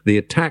 The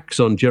attacks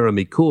on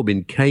Jeremy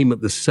Corbyn came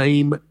at the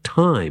same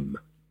time.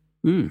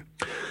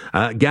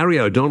 Gary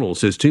O'Donnell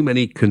says too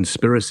many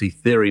conspiracy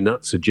theory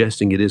nuts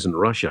suggesting it isn't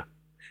Russia.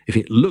 If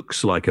it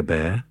looks like a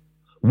bear,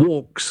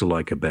 walks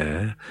like a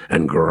bear,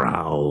 and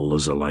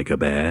growls like a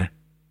bear,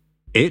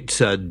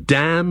 it's a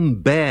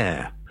damn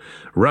bear.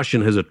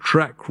 Russian has a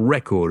track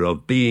record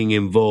of being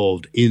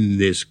involved in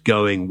this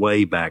going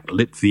way back.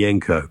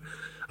 Litvinenko,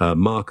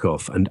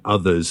 Markov and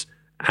others,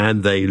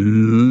 and they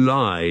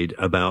lied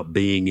about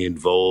being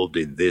involved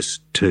in this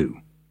too.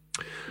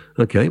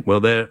 Okay, well,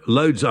 there are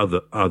loads of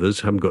others.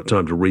 Haven't got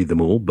time to read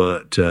them all,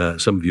 but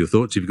some of your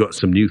thoughts. If you've got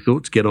some new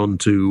thoughts, get on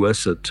to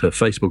us at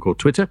Facebook or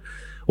Twitter,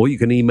 or you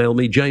can email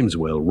me,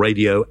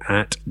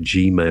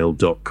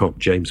 jameswellradio@gmail.com,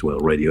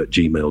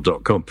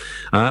 jameswellradio@gmail.com.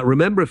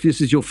 Remember, if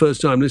this is your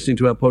first time listening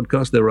to our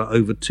podcast, there are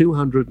over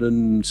 200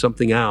 and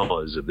something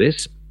hours of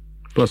this,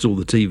 plus all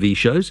the TV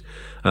shows,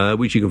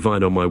 which you can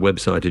find on my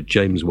website at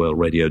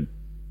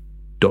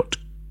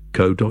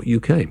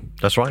jameswellradio.co.uk.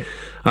 That's right.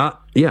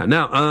 Yeah,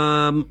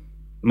 now,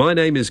 My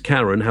name is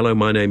Karen. Hello,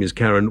 my name is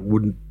Karen.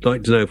 Would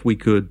like to know if we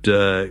could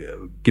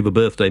give a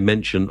birthday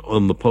mention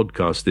on the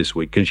podcast this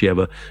week. Can she have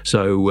a...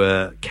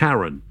 So,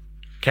 Karen.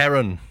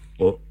 Karen.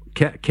 Or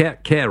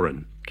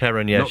Karen.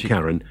 Karen, yeah. Not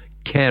Karen.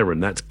 Karen.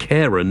 That's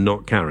Karen,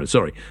 not Karen.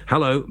 Sorry.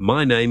 Hello,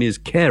 my name is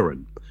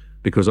Karen.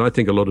 Because I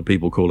think a lot of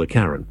people call her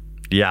Karen.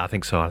 Yeah, I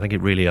think so. I think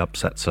it really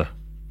upsets her.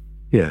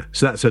 Yeah.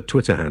 So that's her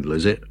Twitter handle,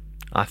 is it?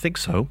 I think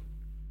so.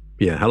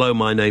 Yeah. Hello,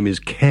 my name is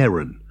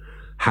Karen.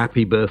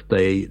 Happy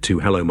birthday to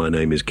Hello, my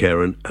name is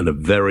Karen, and a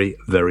very,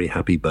 very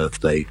happy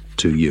birthday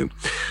to you.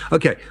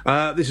 Okay,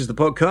 this is the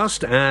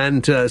podcast,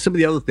 and some of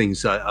the other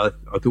things I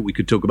thought we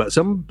could talk about.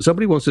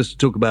 Somebody wants us to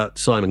talk about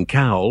Simon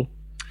Cowell,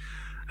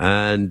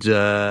 and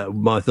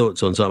my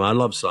thoughts on Simon. I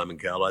love Simon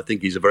Cowell. I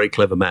think he's a very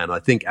clever man. I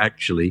think,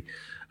 actually,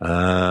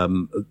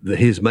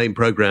 his main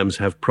programs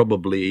have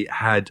probably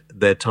had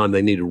their time.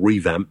 They need a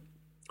revamp.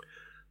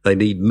 They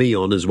need me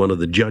on as one of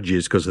the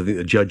judges, because I think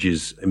the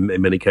judges,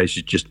 in many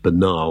cases, just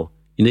banal.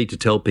 You need to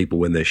tell people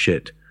when they're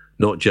shit,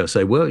 not just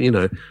say, well, you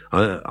know,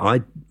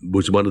 I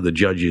was one of the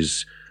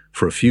judges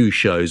for a few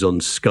shows on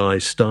Sky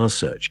Star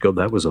Search. God,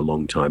 that was a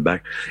long time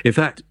back. In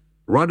fact,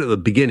 right at the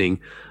beginning,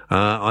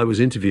 I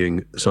was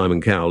interviewing Simon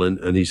Cowell,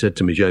 and he said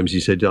to me, James, he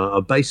said, I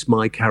base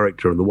my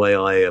character and the way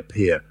I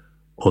appear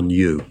on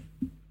you.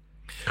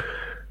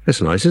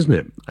 That's nice, isn't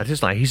it? That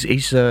is nice.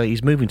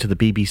 He's moving to the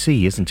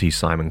BBC, isn't he,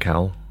 Simon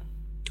Cowell?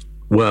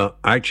 Well,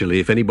 actually,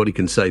 if anybody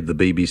can save the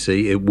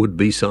BBC, it would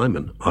be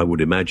Simon, I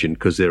would imagine,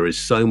 because there is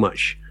so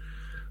much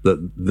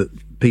that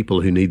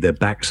people who need their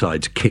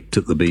backsides kicked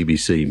at the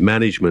BBC,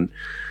 management,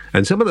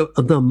 and some of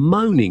the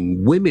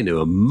moaning women who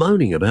are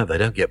moaning about they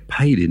don't get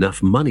paid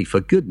enough money, for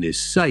goodness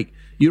sake.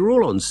 You're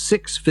all on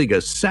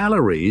six-figure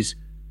salaries,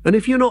 and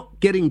if you're not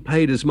getting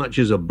paid as much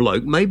as a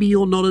bloke, maybe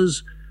you're not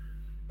as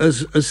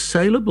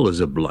saleable as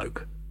a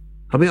bloke.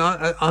 I mean,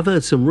 I've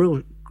heard some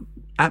real...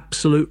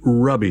 absolute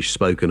rubbish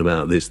spoken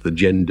about this, the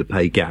gender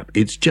pay gap.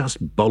 It's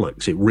just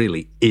bollocks. It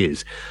really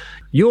is.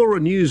 You're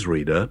a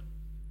newsreader.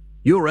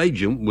 Your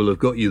agent will have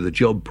got you the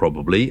job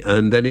probably,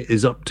 and then it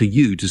is up to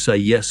you to say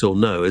yes or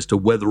no as to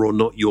whether or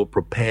not you're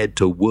prepared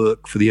to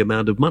work for the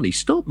amount of money.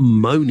 Stop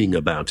moaning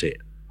about it.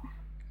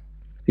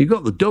 You've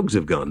got the dogs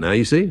have gone now,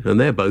 you see,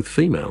 and they're both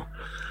female.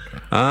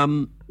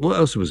 What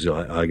else was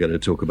I going to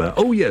talk about?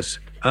 Oh, yes,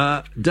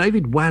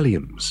 David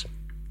Walliams.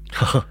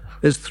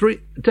 There's three.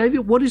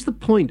 David, what is the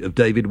point of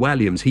David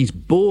Walliams? He's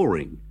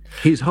boring.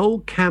 His whole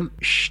camp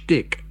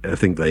shtick, I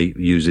think they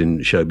use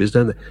in showbiz,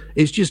 don't they?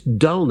 It's just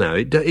dull now.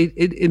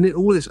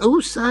 All this, oh,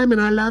 Simon,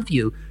 I love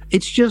you.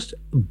 It's just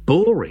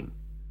boring.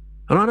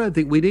 And I don't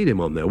think we need him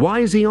on there. Why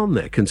is he on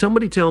there? Can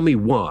somebody tell me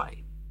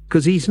why?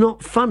 Because he's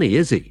not funny,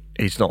 is he?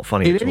 He's not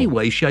funny in any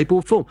way, shape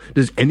or form.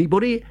 Does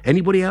anybody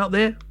out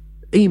there?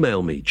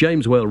 Email me,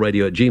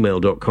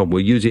 jameswhaleradio@gmail.com.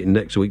 We'll use it in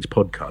next week's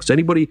podcast.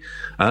 Anybody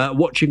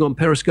watching on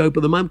Periscope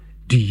at the moment,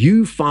 do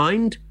you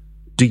find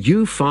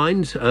David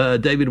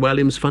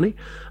Walliams funny?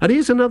 And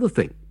here's another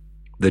thing.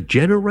 The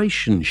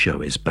Generation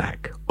Show is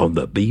back on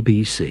the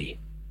BBC.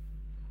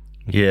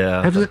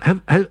 Yeah.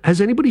 Has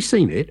anybody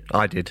seen it?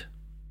 I did.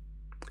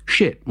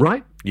 Shit,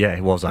 right? Yeah,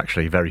 it was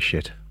actually very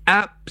shit.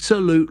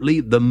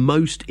 Absolutely the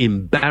most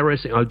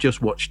embarrassing. I just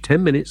watched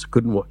 10 minutes. I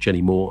couldn't watch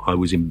any more. I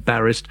was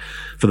embarrassed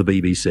for the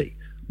BBC.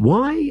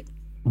 Why?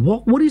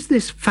 What is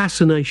this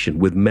fascination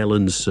with Mel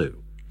and Sue?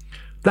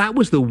 That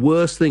was the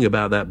worst thing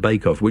about that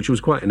Bake Off, which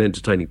was quite an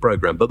entertaining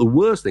program. But the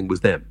worst thing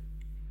was them.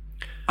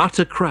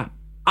 Utter crap.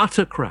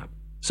 Utter crap.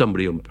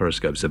 Somebody on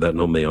Periscope said that,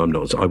 not me. I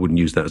wouldn't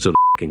use that sort of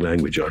fucking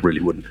language. I really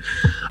wouldn't.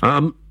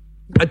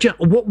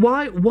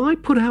 Why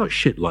put out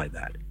shit like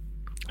that?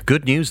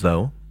 Good news,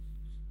 though.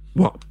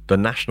 What? The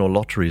National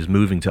Lottery is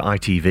moving to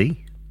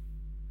ITV.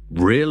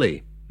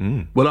 Really?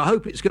 Mm. Well, I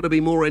hope it's going to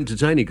be more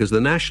entertaining, because the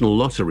National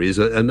Lottery is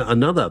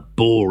another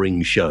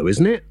boring show,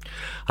 isn't it?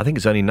 I think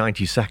it's only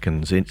 90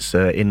 seconds. It's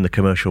in the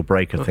commercial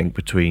break, I think,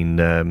 between...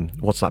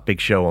 what's that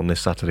big show on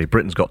this Saturday?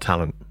 Britain's Got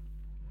Talent.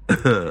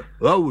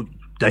 Oh,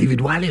 David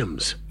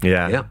Walliams.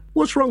 Yeah.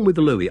 What's wrong with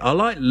Louis? I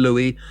like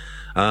Louis,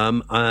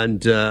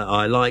 and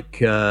I like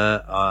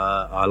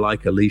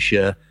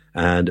Alicia...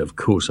 And, of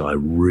course, I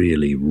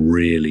really,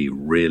 really,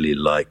 really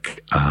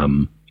like, I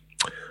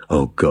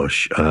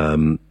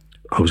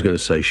was going to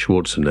say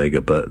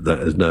Schwarzenegger, but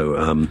that is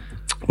no,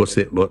 what's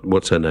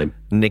her name?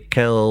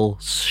 Nicole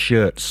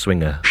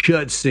Scherzinger.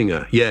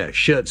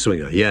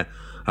 Scherzinger, yeah.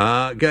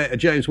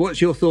 James,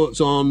 what's your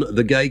thoughts on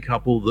the gay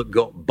couple that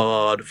got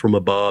barred from a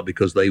bar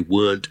because they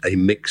weren't a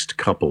mixed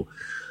couple?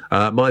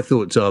 My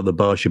thoughts are the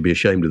bar should be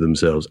ashamed of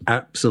themselves,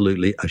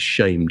 absolutely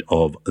ashamed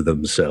of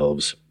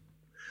themselves.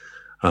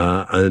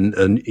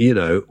 And you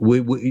know,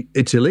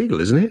 it's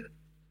illegal, isn't it?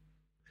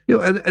 You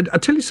know, and I'll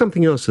tell you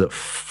something else that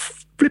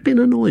flipping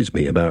annoys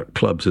me about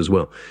clubs as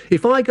well.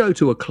 If I go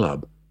to a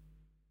club,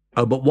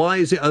 but why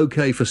is it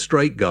okay for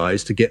straight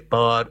guys to get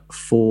barred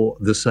for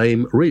the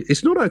same reason?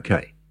 It's not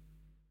okay.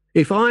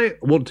 If I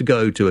want to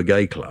go to a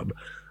gay club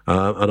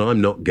and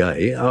I'm not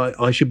gay,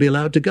 I should be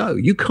allowed to go.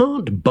 You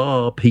can't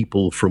bar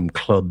people from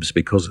clubs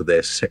because of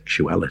their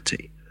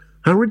sexuality.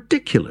 How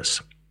ridiculous.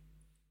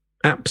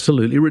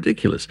 Absolutely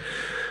ridiculous.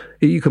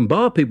 You can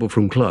bar people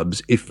from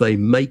clubs if they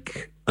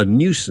make a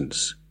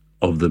nuisance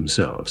of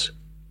themselves.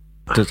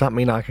 Does that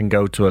mean I can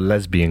go to a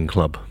lesbian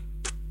club?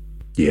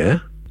 Yeah?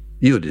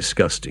 You're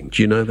disgusting.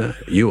 Do you know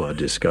that? You are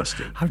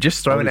disgusting. I'm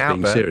just throwing it out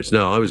being there. Serious.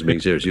 No, I was being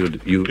serious.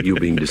 You're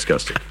being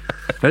disgusting.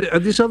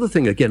 And this other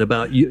thing again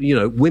about, you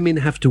know, women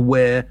have to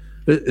wear...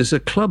 There's a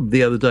club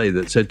the other day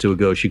that said to a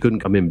girl she couldn't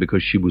come in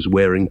because she was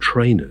wearing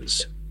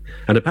trainers.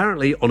 And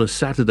apparently on a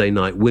Saturday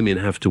night, women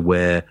have to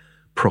wear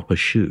proper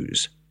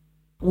shoes.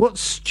 What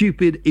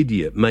stupid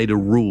idiot made a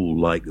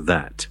rule like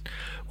that?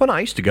 When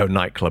I used to go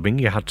night clubbing,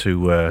 you had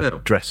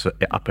to dress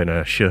up in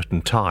a shirt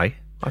and tie.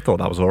 I thought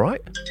that was all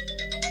right.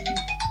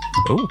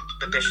 Oh.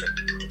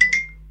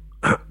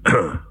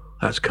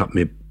 That's cut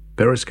me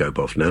periscope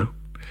off now.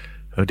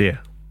 Oh,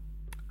 dear.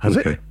 Has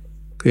it?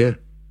 Yeah.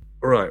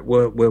 All right,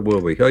 where were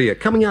we? Oh, yeah,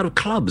 coming out of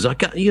clubs.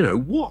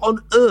 What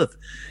on earth?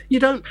 You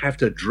don't have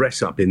to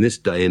dress up in this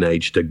day and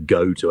age to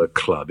go to a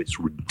club. It's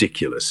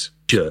ridiculous.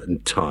 Shirt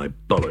and tie,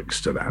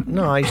 bollocks to that.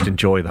 No, I used to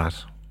enjoy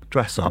that.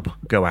 Dress up,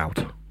 go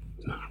out.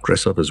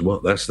 Dress up as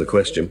what? That's the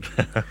question.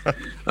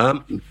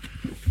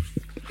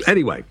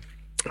 Anyway,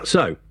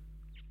 so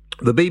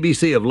the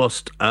BBC have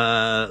lost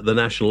the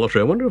National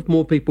Lottery. I wonder if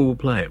more people will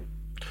play it.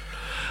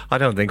 I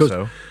don't think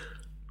so.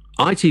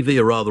 ITV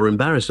are rather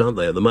embarrassed, aren't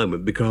they, at the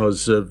moment,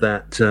 because of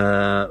that,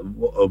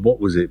 what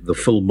was it, the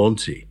Full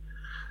Monty,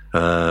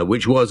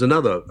 which was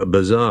another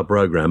bizarre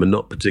programme and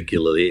not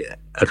particularly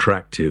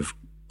attractive,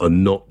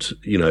 and not,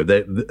 you know,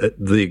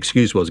 the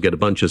excuse was get a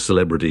bunch of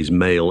celebrities,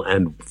 male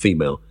and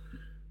female,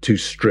 to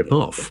strip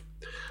off.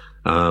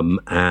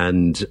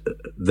 And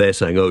they're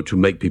saying, to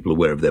make people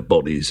aware of their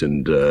bodies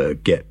and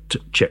get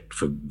checked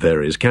for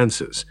various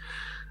cancers.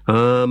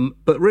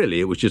 But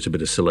really, it was just a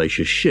bit of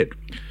salacious shit.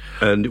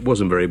 And it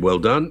wasn't very well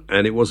done,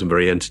 and it wasn't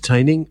very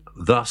entertaining.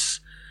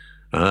 Thus,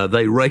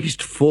 they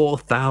raised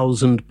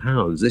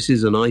 £4,000. This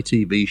is an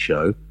ITV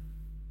show.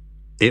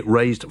 It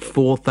raised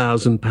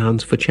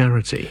 £4,000 for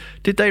charity.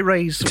 Did they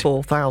raise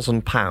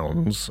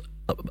 £4,000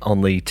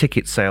 on the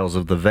ticket sales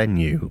of the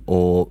venue,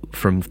 or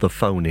from the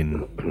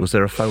phone-in? Was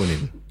there a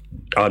phone-in?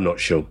 I'm not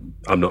sure.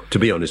 To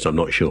be honest, I'm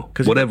not sure.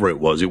 Whatever it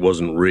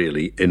wasn't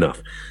really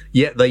enough.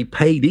 Yet they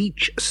paid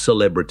each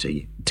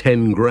celebrity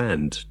 10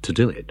 grand to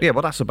do it. Yeah,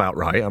 well, that's about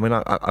right. I mean,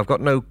 I've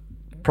got no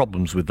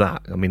problems with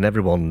that. I mean,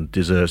 everyone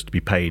deserves to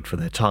be paid for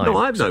their time. No,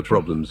 I have no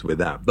problems with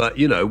that. But,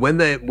 you know, when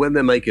they're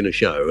making a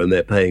show and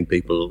they're paying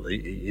people,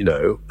 you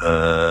know,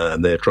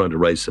 and they're trying to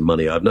raise some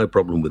money, I have no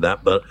problem with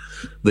that. But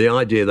the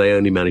idea they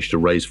only managed to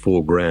raise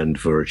 4 grand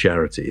for a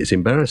charity is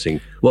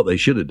embarrassing. What they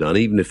should have done,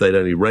 even if they'd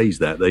only raised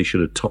that, they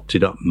should have topped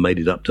it up and made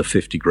it up to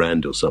 50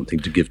 grand or something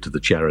to give to the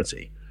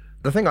charity.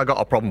 The thing I got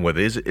a problem with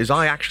is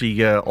I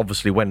actually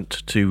obviously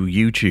went to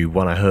YouTube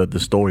when I heard the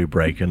story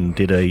break and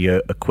did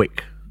a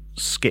quick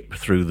skip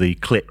through the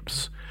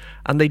clips,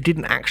 and they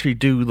didn't actually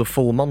do the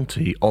full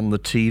Monty on the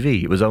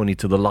TV. It was only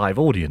to the live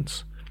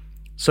audience.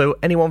 So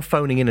anyone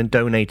phoning in and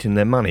donating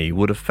their money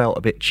would have felt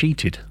a bit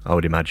cheated, I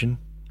would imagine.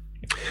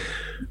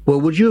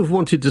 Well, would you have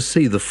wanted to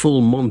see the full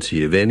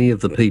Monty of any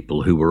of the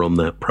people who were on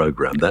that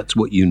programme? That's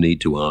what you need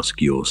to ask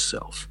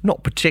yourself.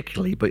 Not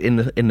particularly, but in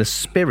the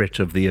spirit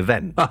of the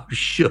event. Oh,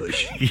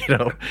 shush. You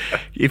know,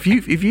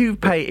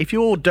 if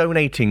you're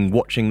donating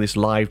watching this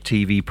live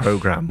TV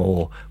programme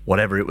or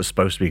whatever it was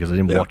supposed to be, because I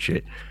didn't watch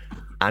it,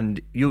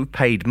 and you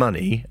paid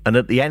money, and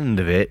at the end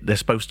of it, they're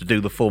supposed to do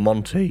the full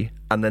Monty,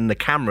 and then the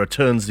camera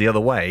turns the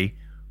other way,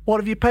 what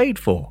have you paid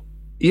for?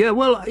 Yeah,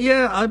 well,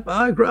 yeah,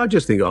 I agree. I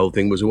just think the whole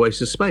thing was a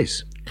waste of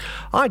space.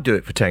 I'd do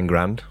it for 10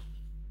 grand.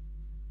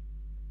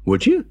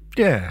 Would you?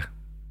 Yeah.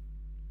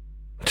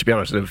 To be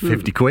honest,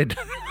 50 quid.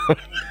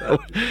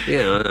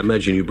 Yeah, I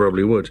imagine you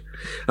probably would.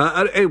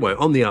 Anyway,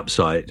 on the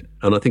upside,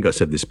 and I think I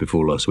said this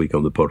before last week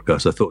on the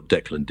podcast, I thought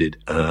Declan did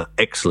an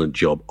excellent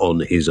job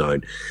on his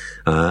own.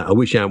 I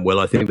wish Ant well.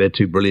 I think they're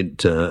two brilliant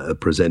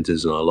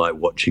presenters, and I like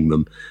watching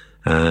them.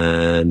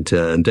 And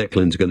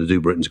Declan's going to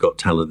do Britain's Got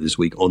Talent this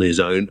week on his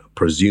own,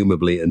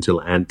 presumably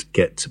until Ant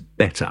gets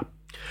better.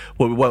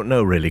 Well, we won't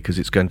know really, because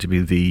it's going to be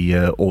the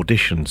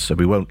auditions, so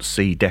we won't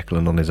see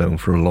Declan on his own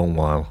for a long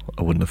while,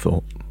 I wouldn't have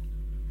thought.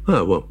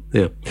 Oh, well,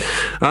 yeah.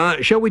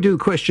 Shall we do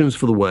questions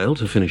for the whale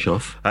to finish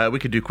off? We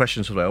could do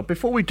questions for the whale.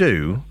 Before we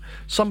do,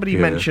 somebody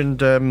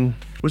mentioned,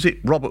 was it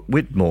Robert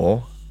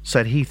Whitmore,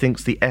 said he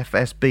thinks the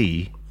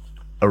FSB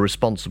are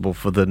responsible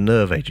for the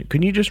nerve agent.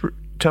 Can you just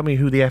tell me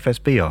who the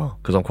FSB are?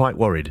 Because I'm quite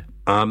worried.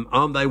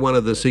 Aren't they one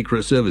of the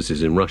secret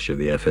services in Russia,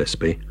 the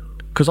FSB?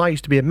 Because I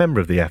used to be a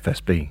member of the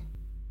FSB.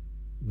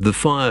 The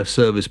Fire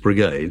Service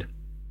Brigade?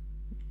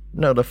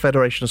 No, the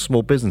Federation of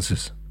Small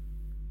Businesses.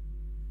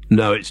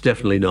 No, it's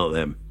definitely not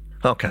them.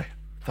 Okay,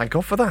 thank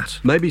God for that.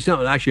 Maybe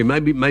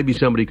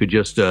somebody could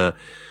just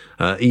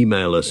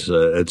email us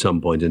at some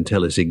point and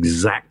tell us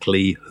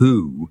exactly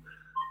who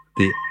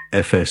the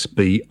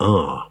FSB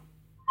are.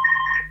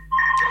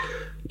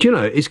 Do you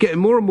know, it's getting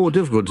more and more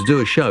difficult to do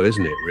a show,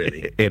 isn't it,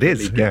 really? It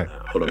is, yeah.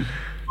 Hold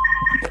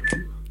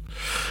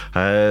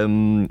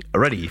on.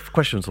 Ready for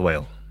questions for the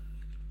whale.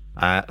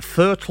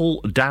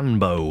 Thurtle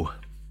Danbo.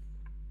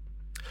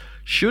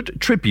 Should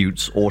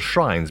tributes or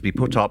shrines be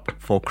put up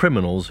for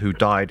criminals who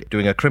died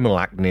doing a criminal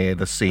act near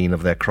the scene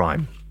of their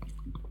crime?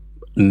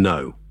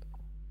 No.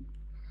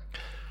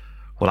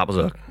 Well, that was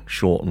a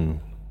short and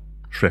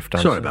shrift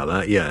answer. Sorry about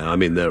that. Yeah, I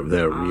mean, they're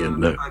yeah,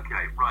 no.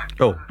 Okay, right.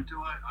 Oh. I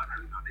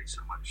don't need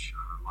so much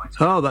light.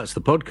 Oh, that's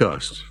the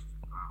podcast.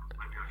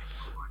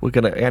 We're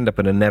going to end up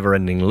in a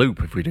never-ending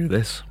loop if we do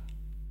this.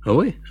 Are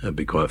we? That'd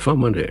be quite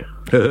fun, wouldn't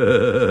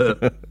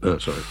it? Oh,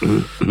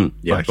 sorry.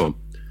 Yeah, Right. go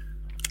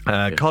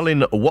on.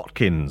 Colin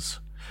Watkins.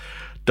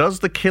 Does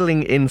the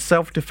killing in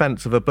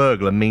self-defence of a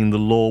burglar mean the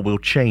law will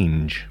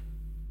change?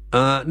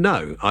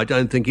 No, I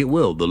don't think it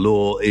will. The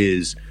law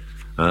is,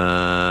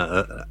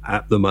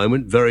 at the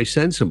moment, very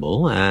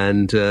sensible,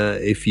 and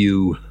if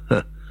you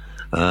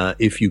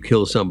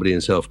kill somebody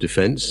in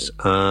self-defence,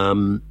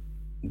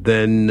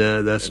 then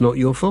that's not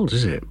your fault,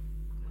 is it?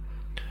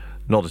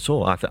 Not at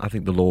all. I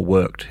think the law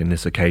worked in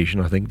this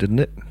occasion, I think, didn't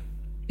it?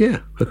 Yeah,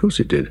 of course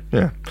it did.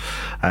 Yeah.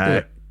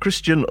 Yeah.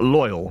 Christian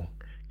Loyal.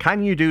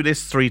 Can you do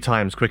this 3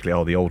 times quickly?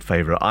 Oh, the old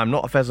favourite. I'm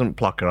not a pheasant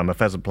plucker, I'm a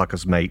pheasant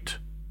plucker's mate.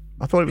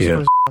 I thought it was Yeah. a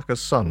pheasant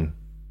plucker's son.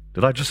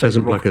 Did I just say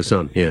Pheasant the wrong- plucker's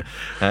son, yeah.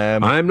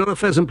 I'm not a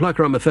pheasant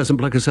plucker, I'm a pheasant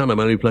plucker's son. I'm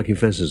only plucking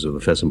pheasants till the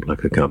pheasant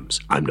plucker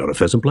comes. I'm not a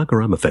pheasant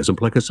plucker, I'm a pheasant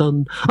plucker's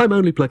son. I'm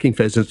only plucking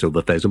pheasants till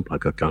the pheasant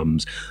plucker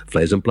comes.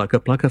 Pheasant plucker,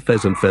 plucker,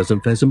 pheasant,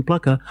 pheasant, pheasant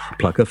plucker.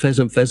 Plucker,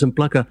 pheasant, pheasant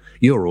plucker.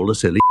 You're all a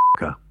silly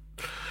plucker.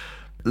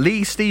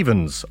 Lee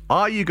Stevens.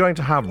 Are you going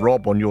to have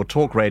Rob on your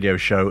talk radio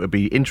show? It'd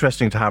be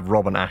interesting to have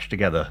Rob and Ash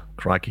together.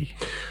 Crikey.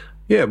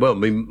 Yeah, well,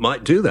 we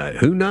might do that.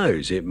 Who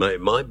knows? It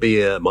might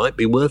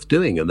be worth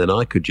doing, and then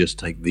I could just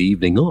take the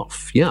evening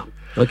off. Yeah,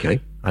 okay.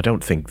 I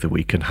don't think that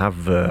we can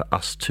have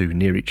us two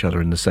near each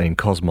other in the same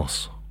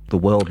cosmos. The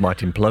world might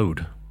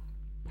implode.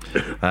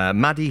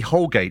 Maddie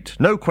Holgate.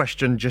 No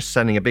question, just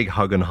sending a big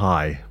hug and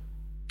hi.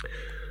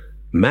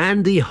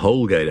 Mandy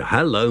Holgate.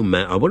 Hello,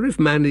 I wonder if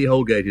Mandy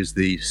Holgate is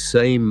the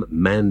same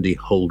Mandy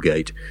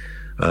Holgate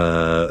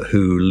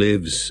who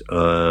lives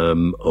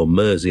on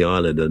Mersey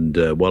Island.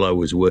 And while I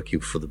was working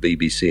for the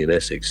BBC in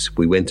Essex,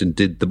 we went and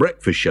did the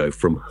breakfast show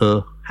from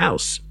her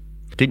house.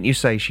 Didn't you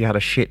say she had a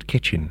shit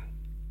kitchen?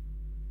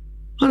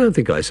 I don't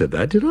think I said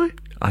that, did I?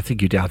 I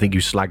think you did. I think you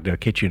slagged her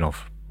kitchen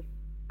off.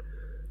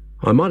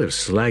 I might have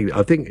slagged.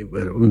 I think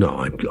no,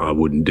 I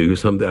wouldn't do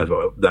something.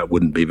 That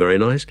wouldn't be very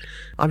nice.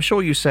 I'm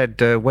sure you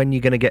said when you're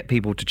going to get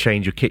people to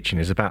change your kitchen,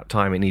 it's about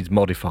time it needs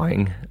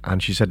modifying.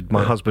 And she said,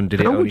 my husband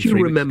did it How only would you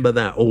 3 remember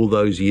that all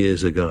those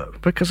years ago?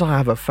 Because I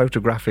have a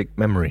photographic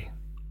memory,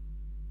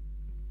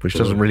 which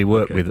doesn't really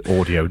work with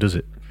audio, does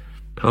it?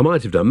 I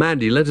might have done.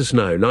 Mandy, let us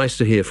know. Nice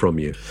to hear from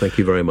you. Thank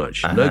you very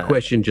much. No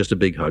question, just a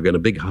big hug, and a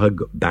big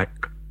hug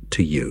back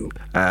to you.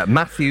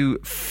 Matthew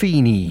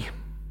Feeney.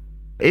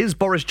 Is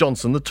Boris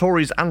Johnson the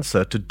Tories'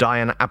 answer to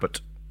Diane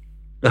Abbott?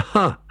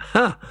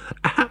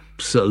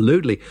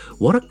 Absolutely.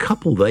 What a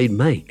couple they'd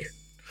make.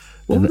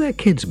 What would their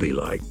kids be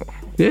like?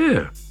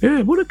 Yeah.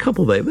 What a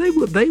couple they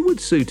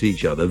would suit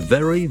each other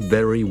very,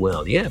 very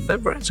well. Yeah,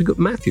 that's a good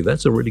Matthew.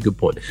 That's a really good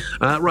point.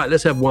 Right,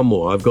 let's have one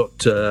more. I've got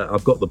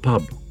the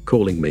pub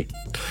calling me.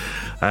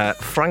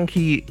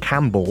 Frankie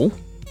Campbell.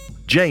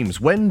 James,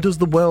 when does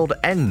the world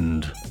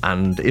end?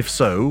 And if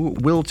so,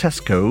 will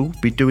Tesco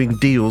be doing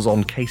deals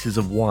on cases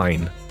of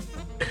wine?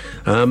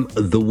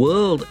 The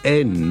world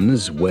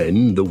ends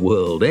when the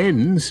world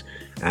ends,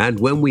 and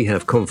when we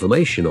have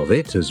confirmation of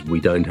it, as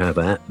we don't have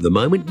at the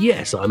moment,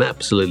 yes, I'm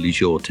absolutely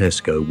sure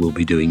Tesco will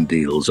be doing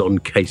deals on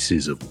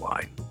cases of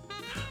wine.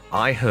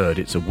 I heard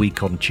it's a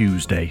week on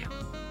Tuesday.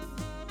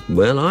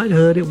 Well, I'd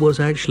heard it was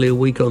actually a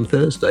week on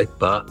Thursday,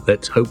 but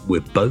let's hope we're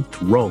both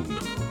wrong.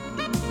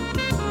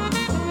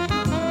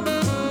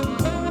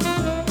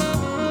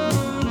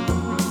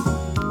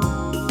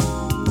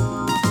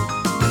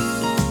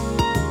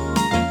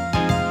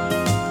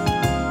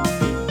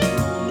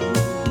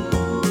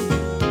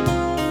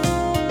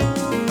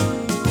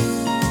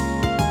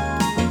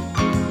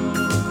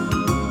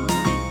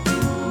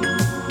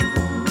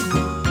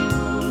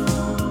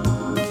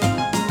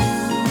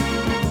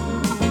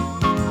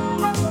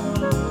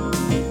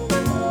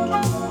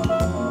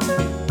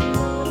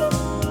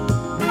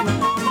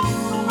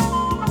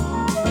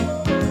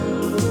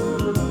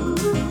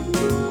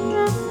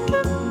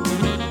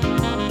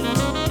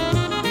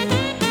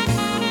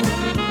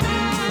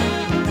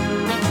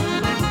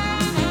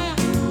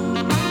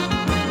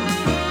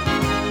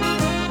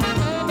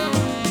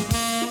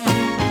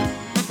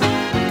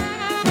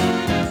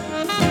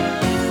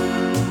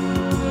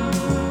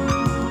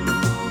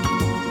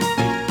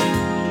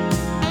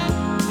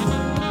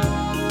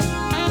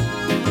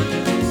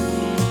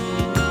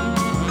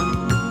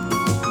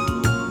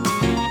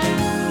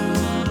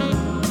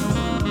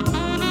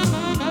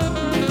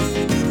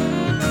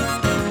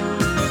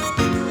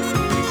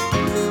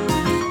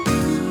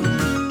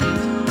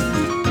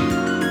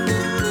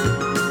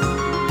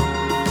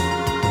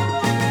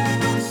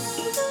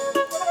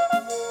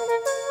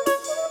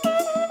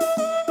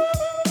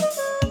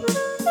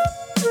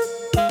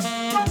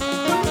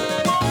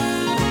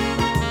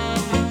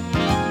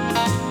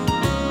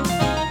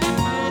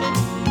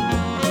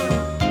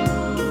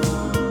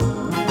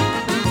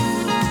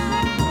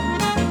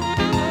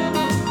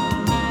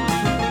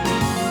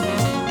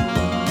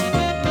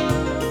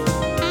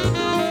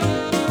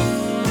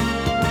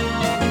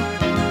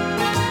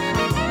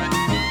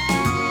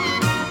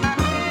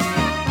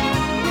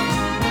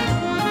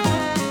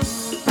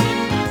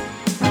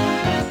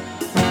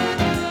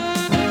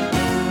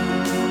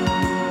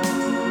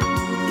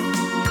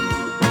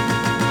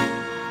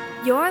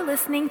 You're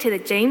listening to the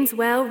James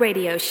Whale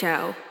Radio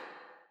Show.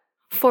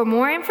 For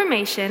more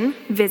information,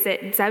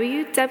 visit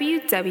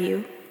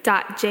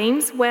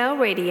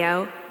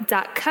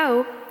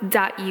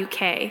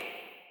www.jameswhaleradio.co.uk.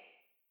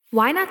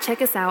 Why not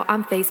check us out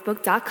on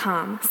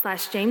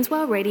Facebook.com/James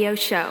Whale Radio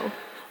Show,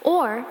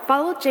 or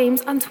follow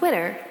James on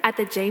Twitter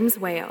 @The James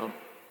Whale.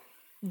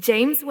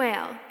 James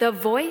Whale, the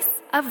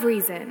voice of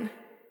reason.